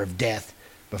master of death.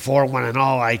 Before one and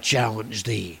all I challenge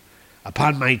thee.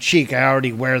 Upon my cheek I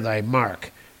already wear thy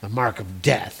mark, the mark of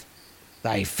death.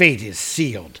 Thy fate is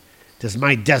sealed. 'Tis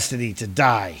my destiny to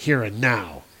die here and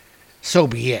now. So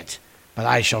be it, but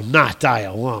I shall not die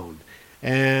alone."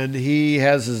 And he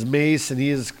has his mace, and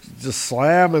he is just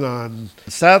slamming on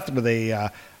Seth with a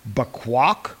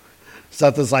bakwak.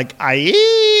 Seth is like,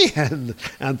 "Aye!"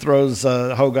 and throws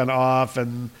Hogun off,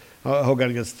 and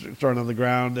Hogun gets thrown on the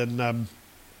ground. And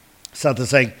Seth is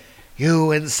saying,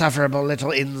 "You insufferable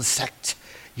little insect.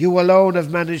 You alone have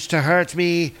managed to hurt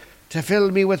me, to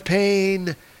fill me with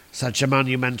pain. Such a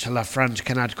monumental affront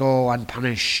cannot go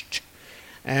unpunished."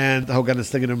 And Hogun is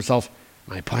thinking to himself,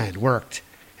 "My plan worked.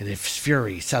 In his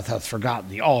fury, Seth hath forgotten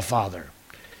the All-Father."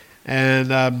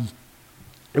 And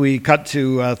we cut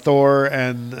to Thor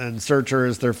and Surtur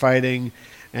as they're fighting.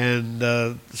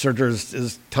 And Surtur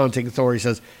is taunting Thor. He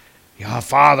says, "Your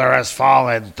father has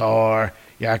fallen, Thor.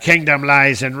 Your kingdom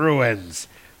lies in ruins.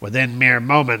 Within mere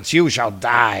moments you shall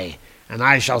die, and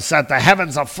I shall set the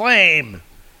heavens aflame."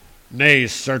 "Nay,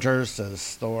 Surtur,"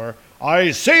 says Thor,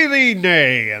 "I say thee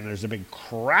nay." And there's a big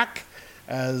crack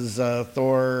as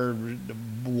Thor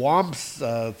whomps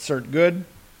Surtur good.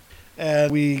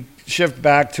 And we shift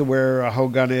back to where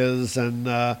Hogun is, and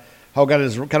Hogun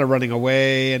is kind of running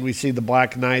away, and we see the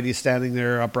Black Knight. He's standing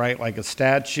there upright like a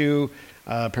statue,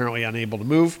 apparently unable to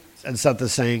move. And Seth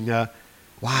is saying,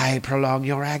 "Why prolong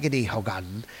your agony,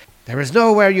 Hogun? There is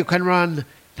nowhere you can run,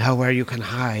 nowhere you can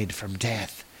hide from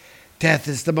death. Death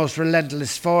is the most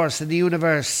relentless force in the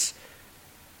universe."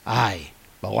 "Aye,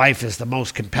 but life is the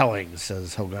most compelling,"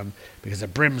 says Hogun, "because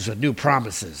it brims with new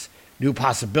promises, new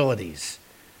possibilities.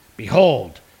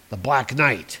 Behold, the Black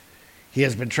Knight. He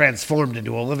has been transformed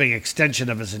into a living extension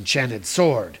of his enchanted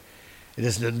sword. It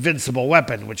is an invincible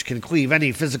weapon which can cleave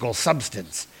any physical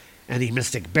substance, any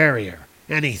mystic barrier,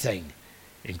 anything,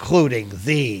 including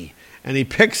thee." And he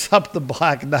picks up the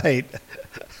Black Knight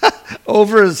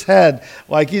over his head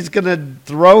like he's going to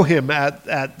throw him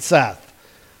at Seth.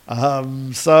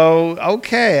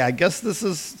 Okay, I guess this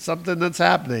is something that's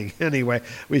happening. Anyway,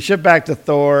 we shift back to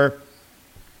Thor,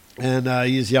 and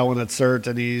he's yelling at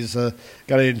Surtur, and he's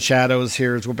got it in shadows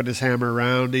here. He's whipping his hammer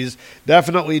around. He's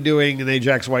definitely doing an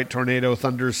Ajax White tornado,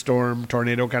 thunderstorm,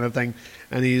 tornado kind of thing.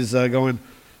 And he's going,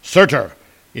 "Surtur,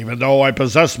 even though I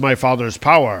possess my father's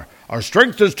power, our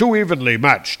strength is too evenly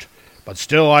matched. but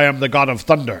still I am the god of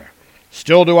thunder.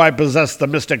 Still do I possess the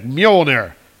mystic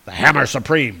Mjolnir, the hammer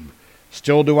supreme.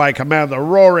 Still do I command the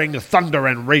roaring thunder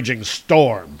and raging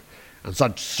storm, and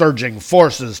such surging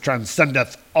forces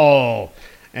transcendeth all.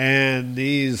 And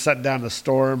he's set down a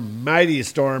storm, mighty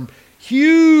storm,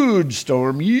 huge,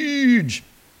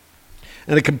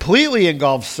 and it completely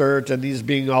engulfs Surt, and he's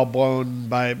being all blown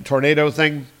by a tornado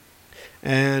thing.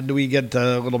 And we get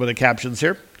a little bit of captions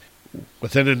here.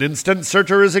 Within an instant,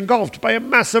 Surtur is engulfed by a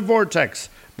massive vortex,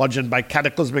 bludgeoned by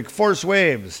cataclysmic force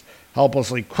waves,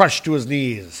 helplessly crushed to his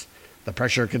knees. The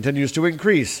pressure continues to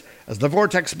increase as the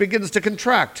vortex begins to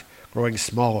contract, growing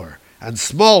smaller and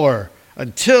smaller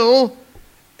until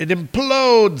it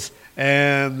implodes,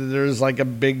 and there's like a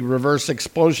big reverse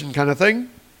explosion kind of thing,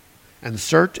 and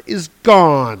Surt is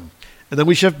gone. And then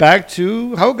we shift back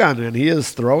to Hogun, and he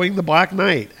is throwing the Black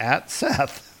Knight at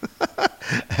Seth.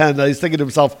 And he's thinking to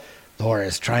himself, Thor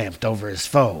has triumphed over his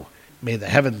foe. May the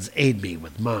heavens aid me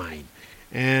with mine.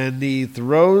 And he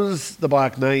throws the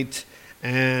Black Knight,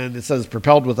 and it says,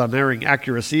 propelled with unerring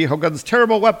accuracy, Hogun's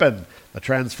terrible weapon, the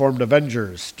transformed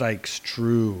Avenger, strikes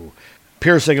true.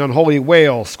 Piercing unholy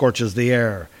wail scorches the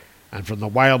air, and from the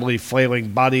wildly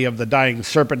flailing body of the dying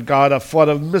serpent god, a flood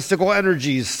of mystical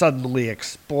energies suddenly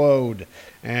explode.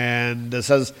 And it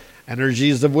says,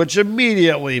 energies of which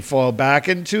immediately flow back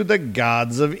into the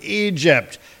gods of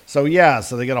Egypt. So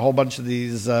they get a whole bunch of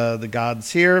these, the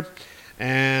gods here,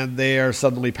 and they are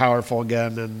suddenly powerful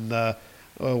again. And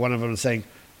one of them is saying,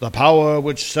 the power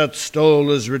which Seth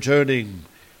stole is returning.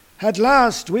 At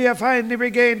last, we have finally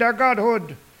regained our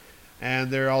godhood.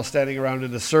 And they're all standing around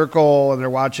in a circle, and they're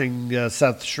watching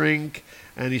Seth shrink,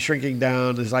 and he's shrinking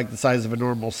down. He's like the size of a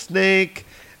normal snake,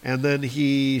 and then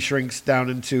he shrinks down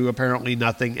into apparently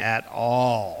nothing at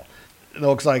all. It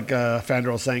looks like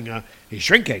Fandral saying, he's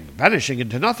shrinking, vanishing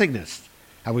into nothingness.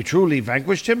 Have we truly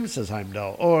vanquished him, says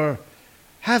Heimdall. Or,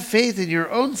 have faith in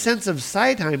your own sense of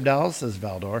sight, Heimdall, says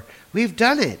Valdor. We've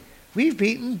done it. We've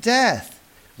beaten death.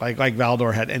 Like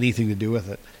Valdor had anything to do with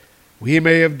it. We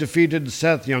may have defeated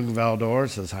Seth, young Valdor,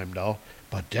 says Heimdall,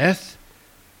 but death?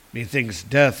 Methinks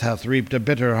death hath reaped a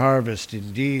bitter harvest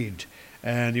indeed.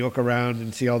 And you look around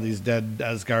and see all these dead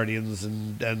Asgardians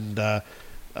and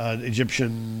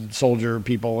Egyptian soldier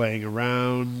people laying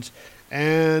around.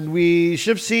 And we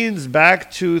shift scenes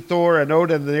back to Thor and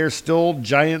Odin. They're still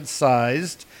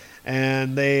giant-sized,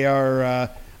 and they are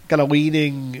kind of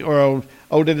leaning, or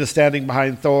Odin is standing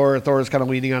behind Thor. Thor is kind of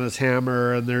leaning on his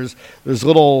hammer, and there's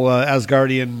little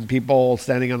Asgardian people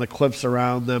standing on the cliffs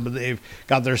around them, and they've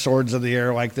got their swords in the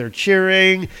air like they're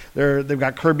cheering. They've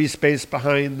got Kirby space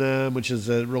behind them, which is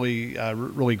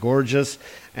really gorgeous.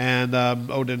 And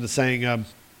Odin is saying,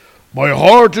 my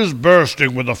heart is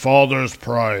bursting with a father's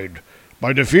pride.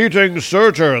 By defeating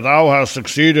Surtur, thou hast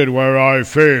succeeded where I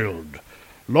failed.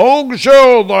 Long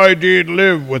shall thy deed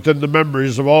live within the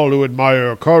memories of all who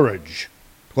admire courage.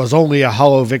 'Twas only a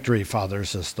hollow victory, father,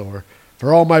 says Thor.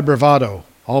 For all my bravado,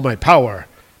 all my power,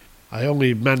 I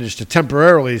only managed to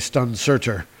temporarily stun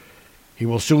Surtur. He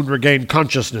will soon regain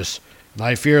consciousness, and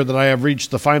I fear that I have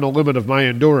reached the final limit of my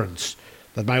endurance,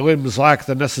 that my limbs lack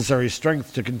the necessary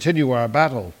strength to continue our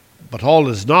battle. But all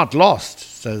is not lost,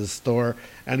 says Thor,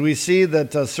 and we see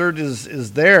that Surt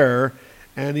is there,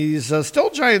 and he's still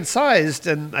giant-sized,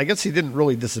 and I guess he didn't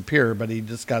really disappear, but he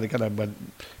just kind of went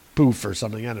poof or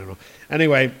something, I don't know.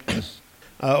 Anyway,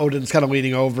 Odin's kind of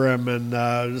leaning over him,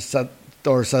 and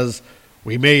Thor says,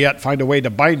 we may yet find a way to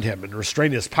bind him and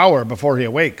restrain his power before he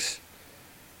awakes.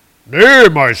 Nay,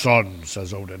 my son,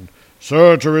 says Odin,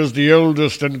 Surtur is the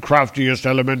eldest and craftiest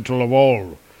elemental of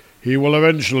all. He will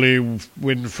eventually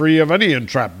win free of any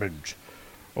entrapment.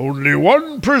 Only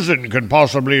one prison can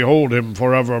possibly hold him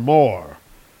forevermore.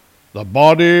 The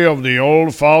body of the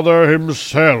All-Father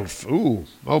himself. Ooh,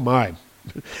 oh my.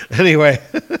 Anyway,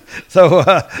 so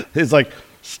he's like,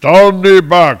 stand thee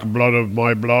back, blood of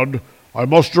my blood. I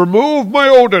must remove my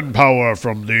Odin power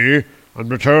from thee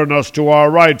and return us to our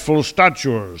rightful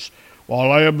statures,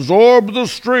 while I absorb the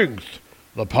strength,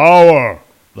 the power,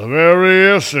 the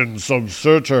very essence of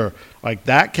Surtur. Like,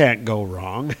 that can't go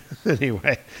wrong.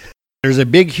 Anyway, there's a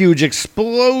big, huge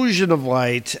explosion of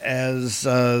light as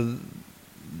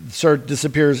Surt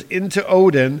disappears into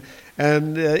Odin,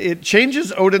 and it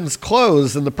changes Odin's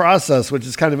clothes in the process, which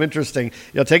is kind of interesting.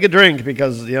 Take a drink,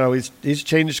 because he's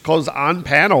changed clothes on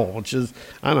panel, which is,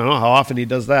 I don't know how often he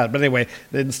does that. But anyway,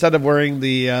 instead of wearing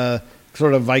the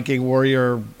sort of Viking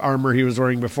warrior armor he was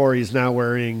wearing before, he's now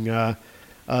wearing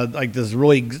like this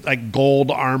really like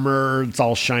gold armor. It's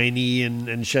all shiny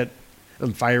and shit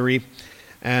and fiery.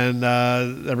 And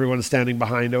everyone's standing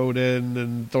behind Odin,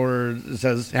 and Thor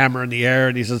says, hammer in the air,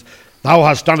 and he says, Thou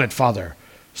hast done it, father.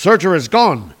 Surtur is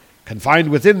gone, confined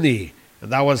within thee,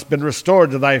 and thou hast been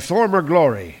restored to thy former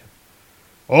glory.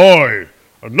 Aye,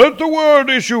 and let the word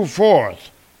issue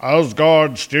forth.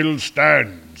 Asgard still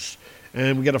stands.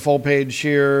 And we get a full page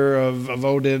here of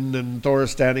Odin and Thor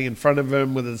standing in front of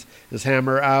him with his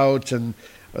hammer out, and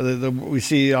we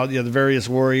see all, the various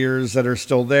warriors that are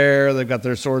still there. They've got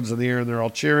their swords in the air and they're all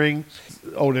cheering.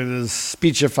 Odin is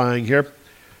speechifying here.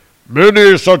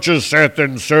 Many such as Seth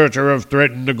and Surtur have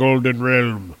threatened the Golden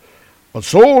Realm, but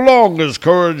so long as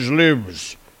courage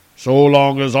lives, so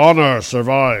long as honor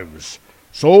survives,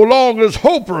 so long as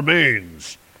hope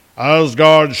remains,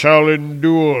 Asgard shall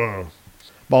endure.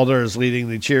 Baldur is leading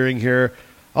the cheering here.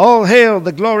 All hail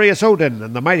the glorious Odin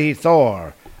and the mighty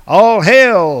Thor. All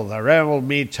hail the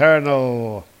realm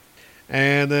eternal.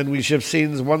 And then we shift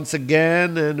scenes once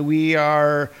again, and we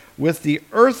are with the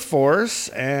Earth Force,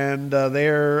 and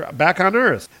they're back on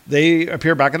Earth. They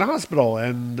appear back in the hospital,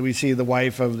 and we see the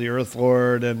wife of the Earth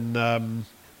Lord, and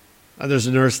there's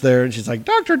a nurse there, and she's like,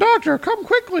 Doctor, come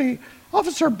quickly.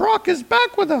 Officer Brock is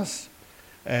back with us.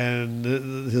 And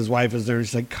his wife is there, and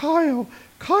she's like, Kyle,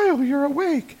 you're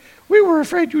awake. We were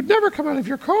afraid you'd never come out of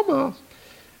your coma.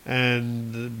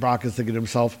 And Brock is thinking to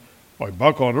himself, I'm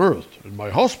back on Earth, in my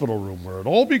hospital room where it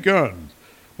all began.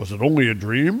 Was it only a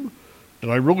dream? Did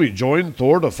I really join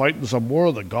Thor to fight in some war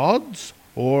of the gods?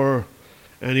 Or...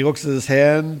 And he looks at his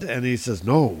hand, and he says,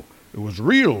 No, it was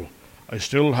real. I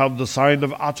still have the sign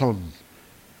of Aton.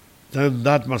 Then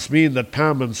that must mean that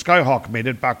Pam and Skyhawk made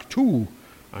it back too,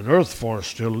 and Earth Force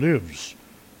still lives.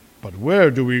 But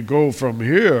where do we go from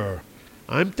here?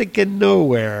 I'm thinking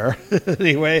nowhere.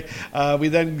 Anyway, we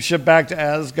then ship back to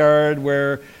Asgard,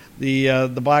 where the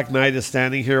Black Knight is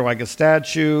standing here like a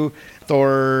statue.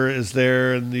 Thor is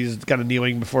there, and he's kind of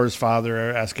kneeling before his father,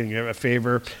 asking a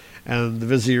favor. And the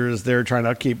Vizier is there trying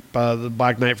to keep the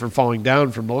Black Knight from falling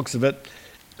down from the looks of it.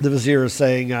 The Vizier is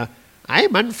saying, I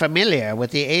am unfamiliar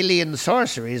with the alien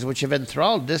sorceries which have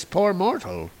enthralled this poor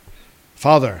mortal.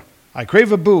 Father, I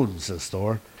crave a boon, says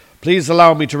Thor. Please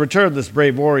allow me to return this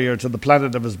brave warrior to the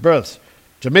planet of his birth,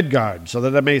 to Midgard, so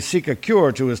that I may seek a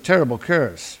cure to his terrible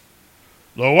curse.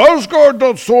 Though Asgard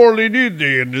doth sorely need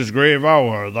thee in this grave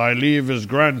hour, thy leave is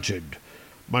granted.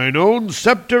 Mine own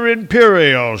sceptre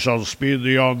imperial shall speed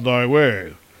thee on thy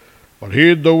way. But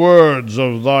heed the words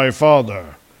of thy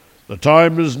father. The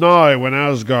time is nigh when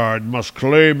Asgard must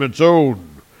claim its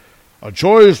own. A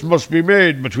choice must be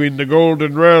made between the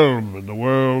Golden Realm and the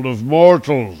world of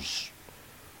mortals.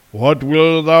 What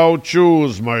wilt thou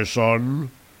choose, my son?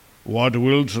 What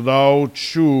wilt thou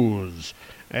choose?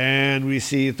 And we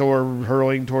see Thor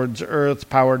hurling towards Earth,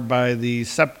 powered by the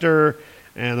scepter,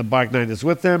 and the Black Knight is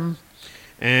with him.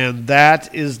 And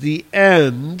that is the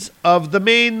end of the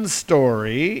main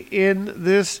story in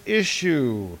this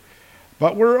issue.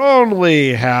 But we're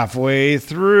only halfway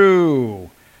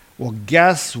through. Well,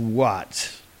 guess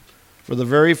what? For the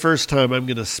very first time, I'm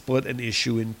going to split an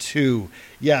issue in two.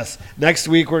 Yes, next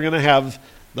week we're going to have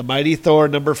The Mighty Thor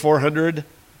number 400,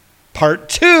 part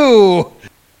 2.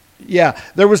 Yeah,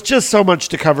 there was just so much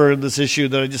to cover in this issue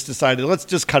that I just decided, let's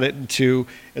just cut it in two.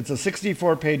 It's a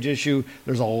 64-page issue.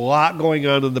 There's a lot going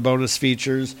on in the bonus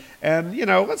features. And,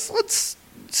 let's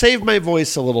save my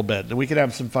voice a little bit, and we can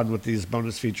have some fun with these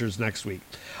bonus features next week.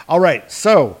 All right,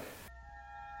 so...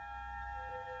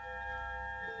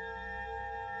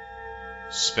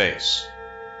 Space,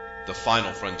 the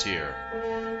final frontier.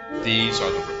 These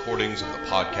are the recordings of the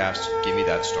podcast Give Me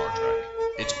That Star Trek.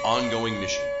 Its ongoing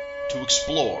mission, to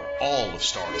explore all of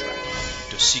Star Trek,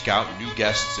 to seek out new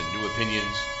guests and new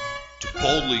opinions, to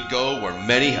boldly go where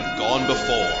many have gone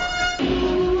before.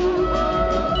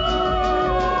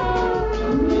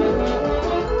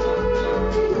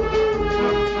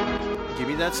 Give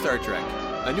Me That Star Trek.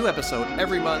 A new episode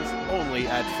every month, only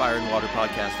at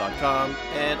fireandwaterpodcast.com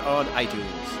and on iTunes.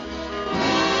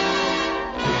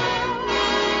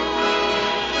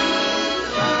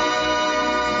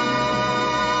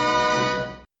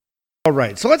 All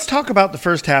right, so let's talk about the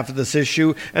first half of this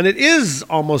issue, and it is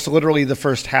almost literally the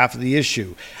first half of the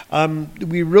issue.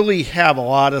 We really have a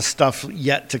lot of stuff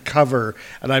yet to cover,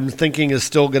 and I'm thinking is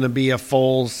still going to be a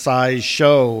full-size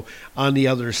show on the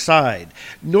other side.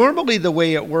 Normally, the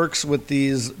way it works with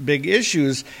these big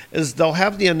issues is they'll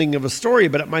have the ending of a story,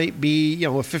 but it might be, a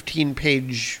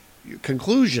 15-page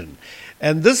conclusion.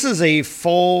 And this is a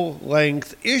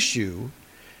full-length issue,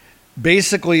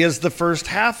 basically as the first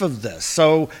half of this.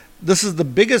 So this is the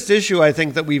biggest issue I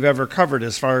think that we've ever covered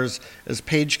as far as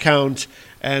page count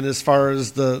and as far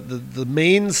as the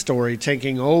main story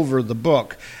taking over the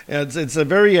book. It's a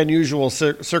very unusual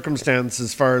circumstance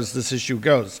as far as this issue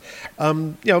goes.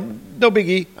 No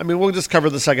biggie. I mean, we'll just cover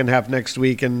the second half next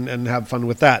week and have fun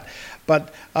with that.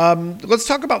 But let's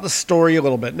talk about the story a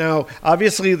little bit. Now,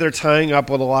 obviously, they're tying up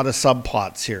with a lot of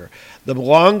subplots here. The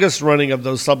longest running of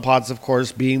those subplots, of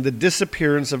course, being the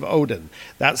disappearance of Odin.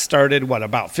 That started,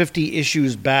 about 50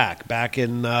 issues back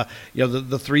in the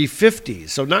 350s.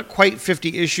 So not quite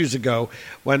 50 issues ago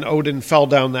when Odin fell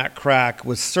down that crack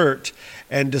with Surtur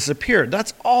and disappeared.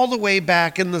 That's all the way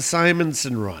back in the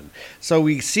Simonson run. So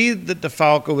we see that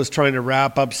DeFalco was trying to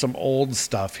wrap up some old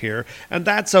stuff here, and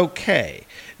that's okay.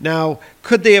 Now,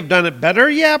 could they have done it better?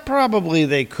 Yeah, probably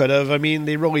they could have. I mean,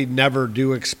 they really never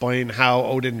do explain how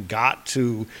Odin got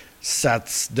to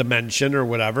Seth's dimension or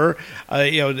whatever.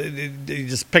 They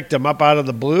just picked him up out of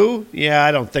the blue? Yeah,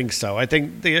 I don't think so. I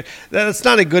think that's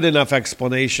not a good enough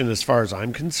explanation as far as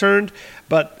I'm concerned,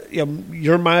 but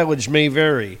your mileage may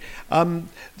vary.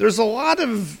 There's a lot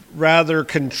of rather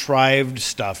contrived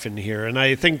stuff in here, and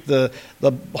I think the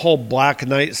whole Black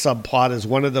Knight subplot is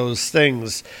one of those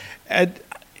things. And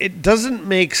it doesn't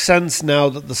make sense now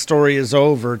that the story is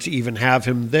over to even have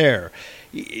him there.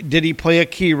 Did he play a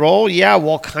key role? Yeah,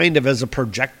 well, kind of as a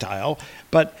projectile.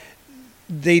 But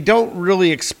they don't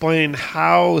really explain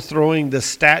how throwing the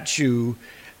statue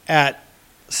at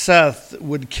Seth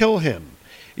would kill him.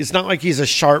 It's not like he's a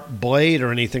sharp blade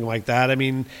or anything like that. I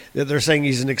mean, they're saying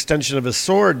he's an extension of his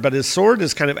sword, but his sword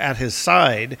is kind of at his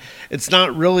side. It's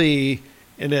not really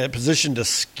in a position to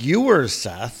skewer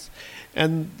Seth.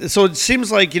 And so it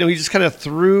seems like, he just kind of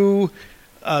threw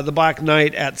the Black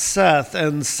Knight at Seth,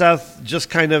 and Seth just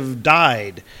kind of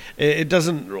died. It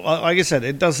doesn't, like I said,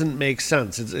 it doesn't make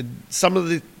sense. Some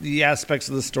of the aspects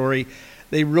of the story,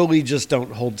 they really just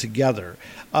don't hold together.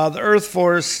 The Earth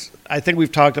Force, I think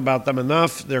we've talked about them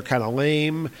enough. They're kind of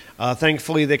lame.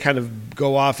 Thankfully, they kind of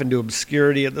go off into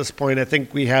obscurity at this point. I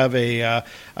think we have a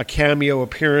cameo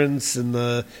appearance in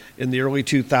the early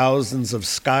 2000s of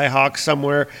Skyhawk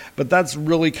somewhere, but that's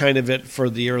really kind of it for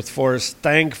the Earth Force.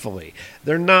 Thankfully,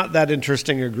 they're not that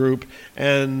interesting a group,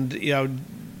 and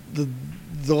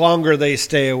the longer they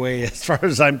stay away, as far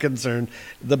as I'm concerned,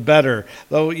 the better.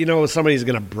 Though somebody's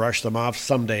going to brush them off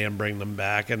someday and bring them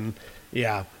back, and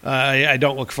yeah, I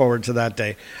don't look forward to that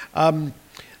day.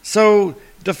 So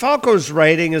DeFalco's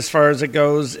writing, as far as it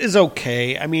goes, is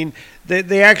okay. I mean,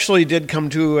 they actually did come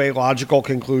to a logical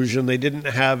conclusion. They didn't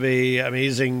have a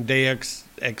amazing Deus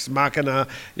ex machina,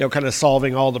 kind of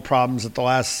solving all the problems at the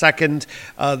last second.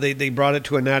 They brought it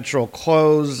to a natural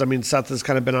close. I mean, Seth has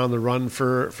kind of been on the run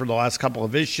for the last couple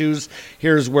of issues.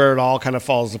 Here's where it all kind of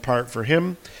falls apart for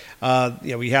him.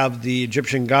 We have the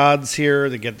Egyptian gods here.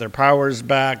 They get their powers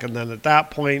back, and then at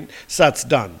that point, Seth's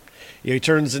done. He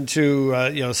turns into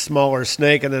a smaller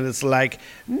snake, and then it's like,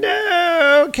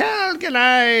 no,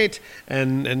 calculate,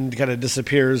 and kind of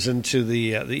disappears into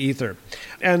the ether.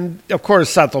 And of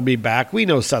course, Seth will be back. We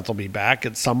know Seth will be back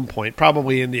at some point,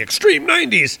 probably in the extreme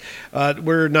 90s.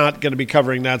 We're not going to be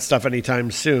covering that stuff anytime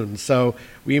soon, so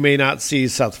we may not see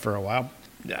Seth for a while.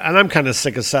 And I'm kind of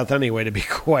sick of Seth anyway, to be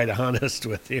quite honest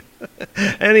with you.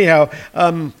 Anyhow,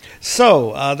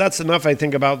 so that's enough, I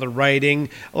think, about the writing.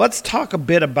 Let's talk a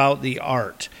bit about the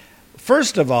art.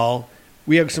 First of all,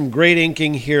 we have some great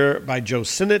inking here by Joe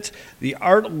Sinnott. The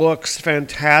art looks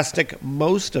fantastic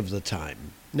most of the time.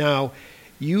 Now,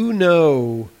 you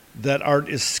know that art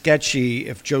is sketchy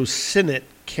if Joe Sinnott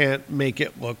can't make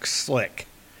it look slick.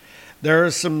 There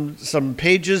are some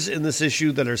pages in this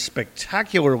issue that are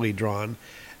spectacularly drawn.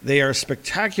 They are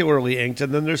spectacularly inked,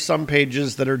 and then there's some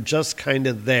pages that are just kind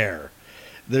of there.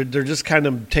 They're just kind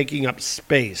of taking up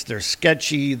space. They're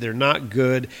sketchy. They're not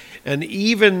good. And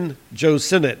even Joe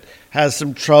Sinnott has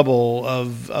some trouble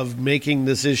of making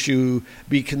this issue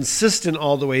be consistent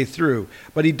all the way through.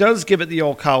 But he does give it the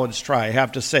old college try, I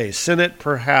have to say. Sinnott,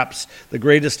 perhaps the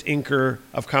greatest inker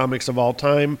of comics of all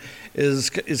time, is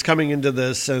coming into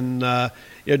this and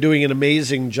doing an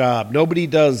amazing job. Nobody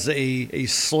does a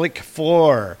slick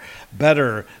floor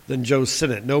better than Joe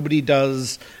Sinnott. Nobody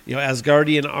does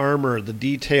Asgardian armor, the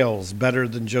details, better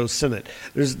than Joe Sinnott.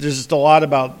 There's just a lot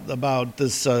about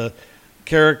this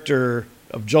character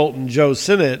of Jolton Joe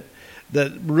Sinnott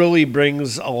that really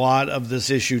brings a lot of this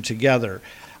issue together.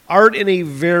 Art in a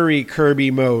very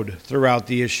Kirby mode throughout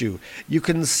the issue. You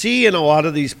can see in a lot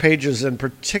of these pages, and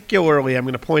particularly I'm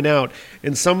going to point out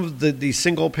in some of the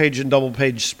single page and double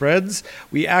page spreads,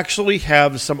 we actually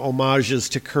have some homages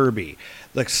to Kirby.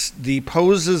 The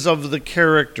poses of the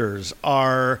characters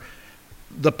are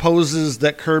the poses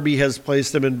that Kirby has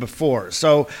placed them in before.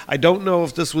 So I don't know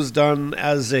if this was done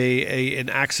as an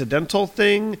accidental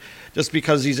thing, just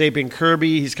because he's aping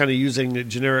Kirby, he's kind of using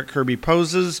generic Kirby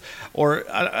poses, or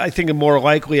I think a more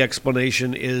likely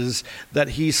explanation is that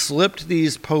he slipped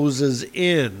these poses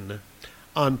in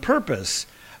on purpose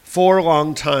for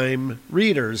long-time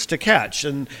readers to catch.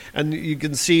 And you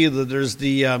can see that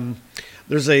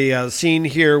there's a scene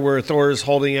here where Thor is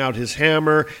holding out his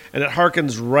hammer, and it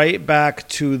harkens right back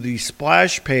to the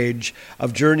splash page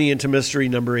of Journey into Mystery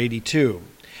number 82.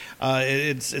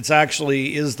 It's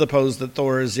actually is the pose that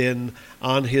Thor is in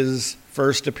on his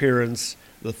first appearance,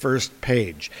 the first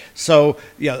page. So,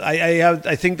 yeah,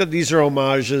 I think that these are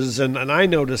homages, and I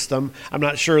noticed them. I'm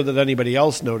not sure that anybody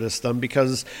else noticed them,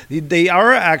 because they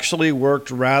are actually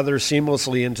worked rather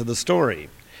seamlessly into the story.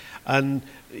 And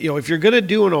if you're going to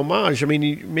do an homage, I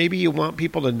mean, maybe you want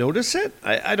people to notice it.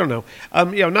 I don't know.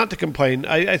 Not to complain.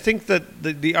 I think that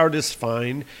the art is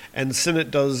fine, and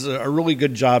Sinnott does a really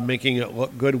good job making it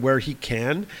look good where he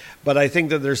can. But I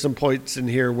think that there's some points in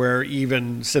here where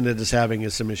even Sinnott is having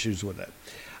some issues with it.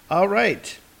 All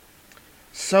right.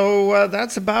 So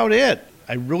that's about it.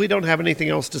 I really don't have anything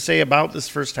else to say about this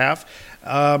first half.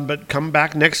 But come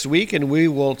back next week, and we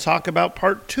will talk about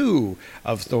part 2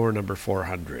 of Thor number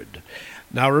 400.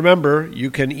 Now remember, you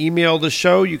can email the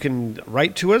show, you can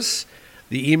write to us.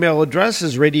 The email address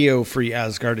is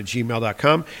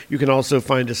radiofreeasgard@gmail.com. You can also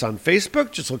find us on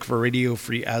Facebook. Just look for Radio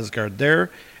Free Asgard there,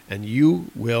 and you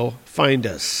will find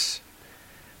us.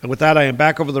 And with that, I am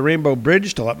back over the Rainbow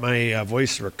Bridge to let my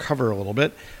voice recover a little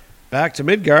bit. Back to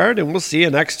Midgard, and we'll see you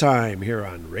next time here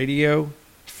on Radio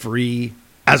Free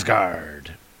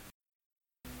Asgard.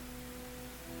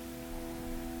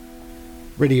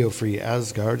 Radio Free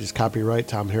Asgard is copyright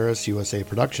Tom Harris USA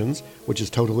Productions, which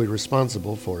is totally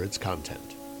responsible for its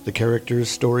content. The characters,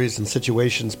 stories, and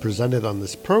situations presented on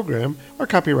this program are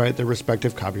copyright their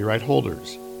respective copyright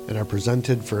holders and are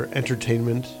presented for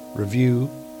entertainment, review,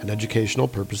 and educational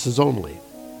purposes only.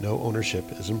 No ownership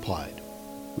is implied.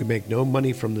 We make no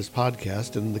money from this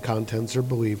podcast, and the contents are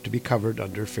believed to be covered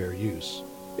under fair use.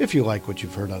 If you like what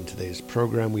you've heard on today's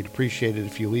program, we'd appreciate it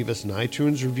if you leave us an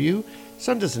iTunes review,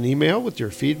 send us an email with your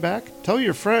feedback, tell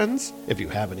your friends, if you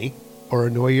have any, or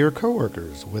annoy your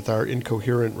coworkers with our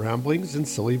incoherent ramblings and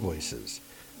silly voices.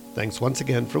 Thanks once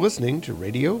again for listening to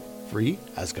Radio Free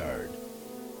Asgard.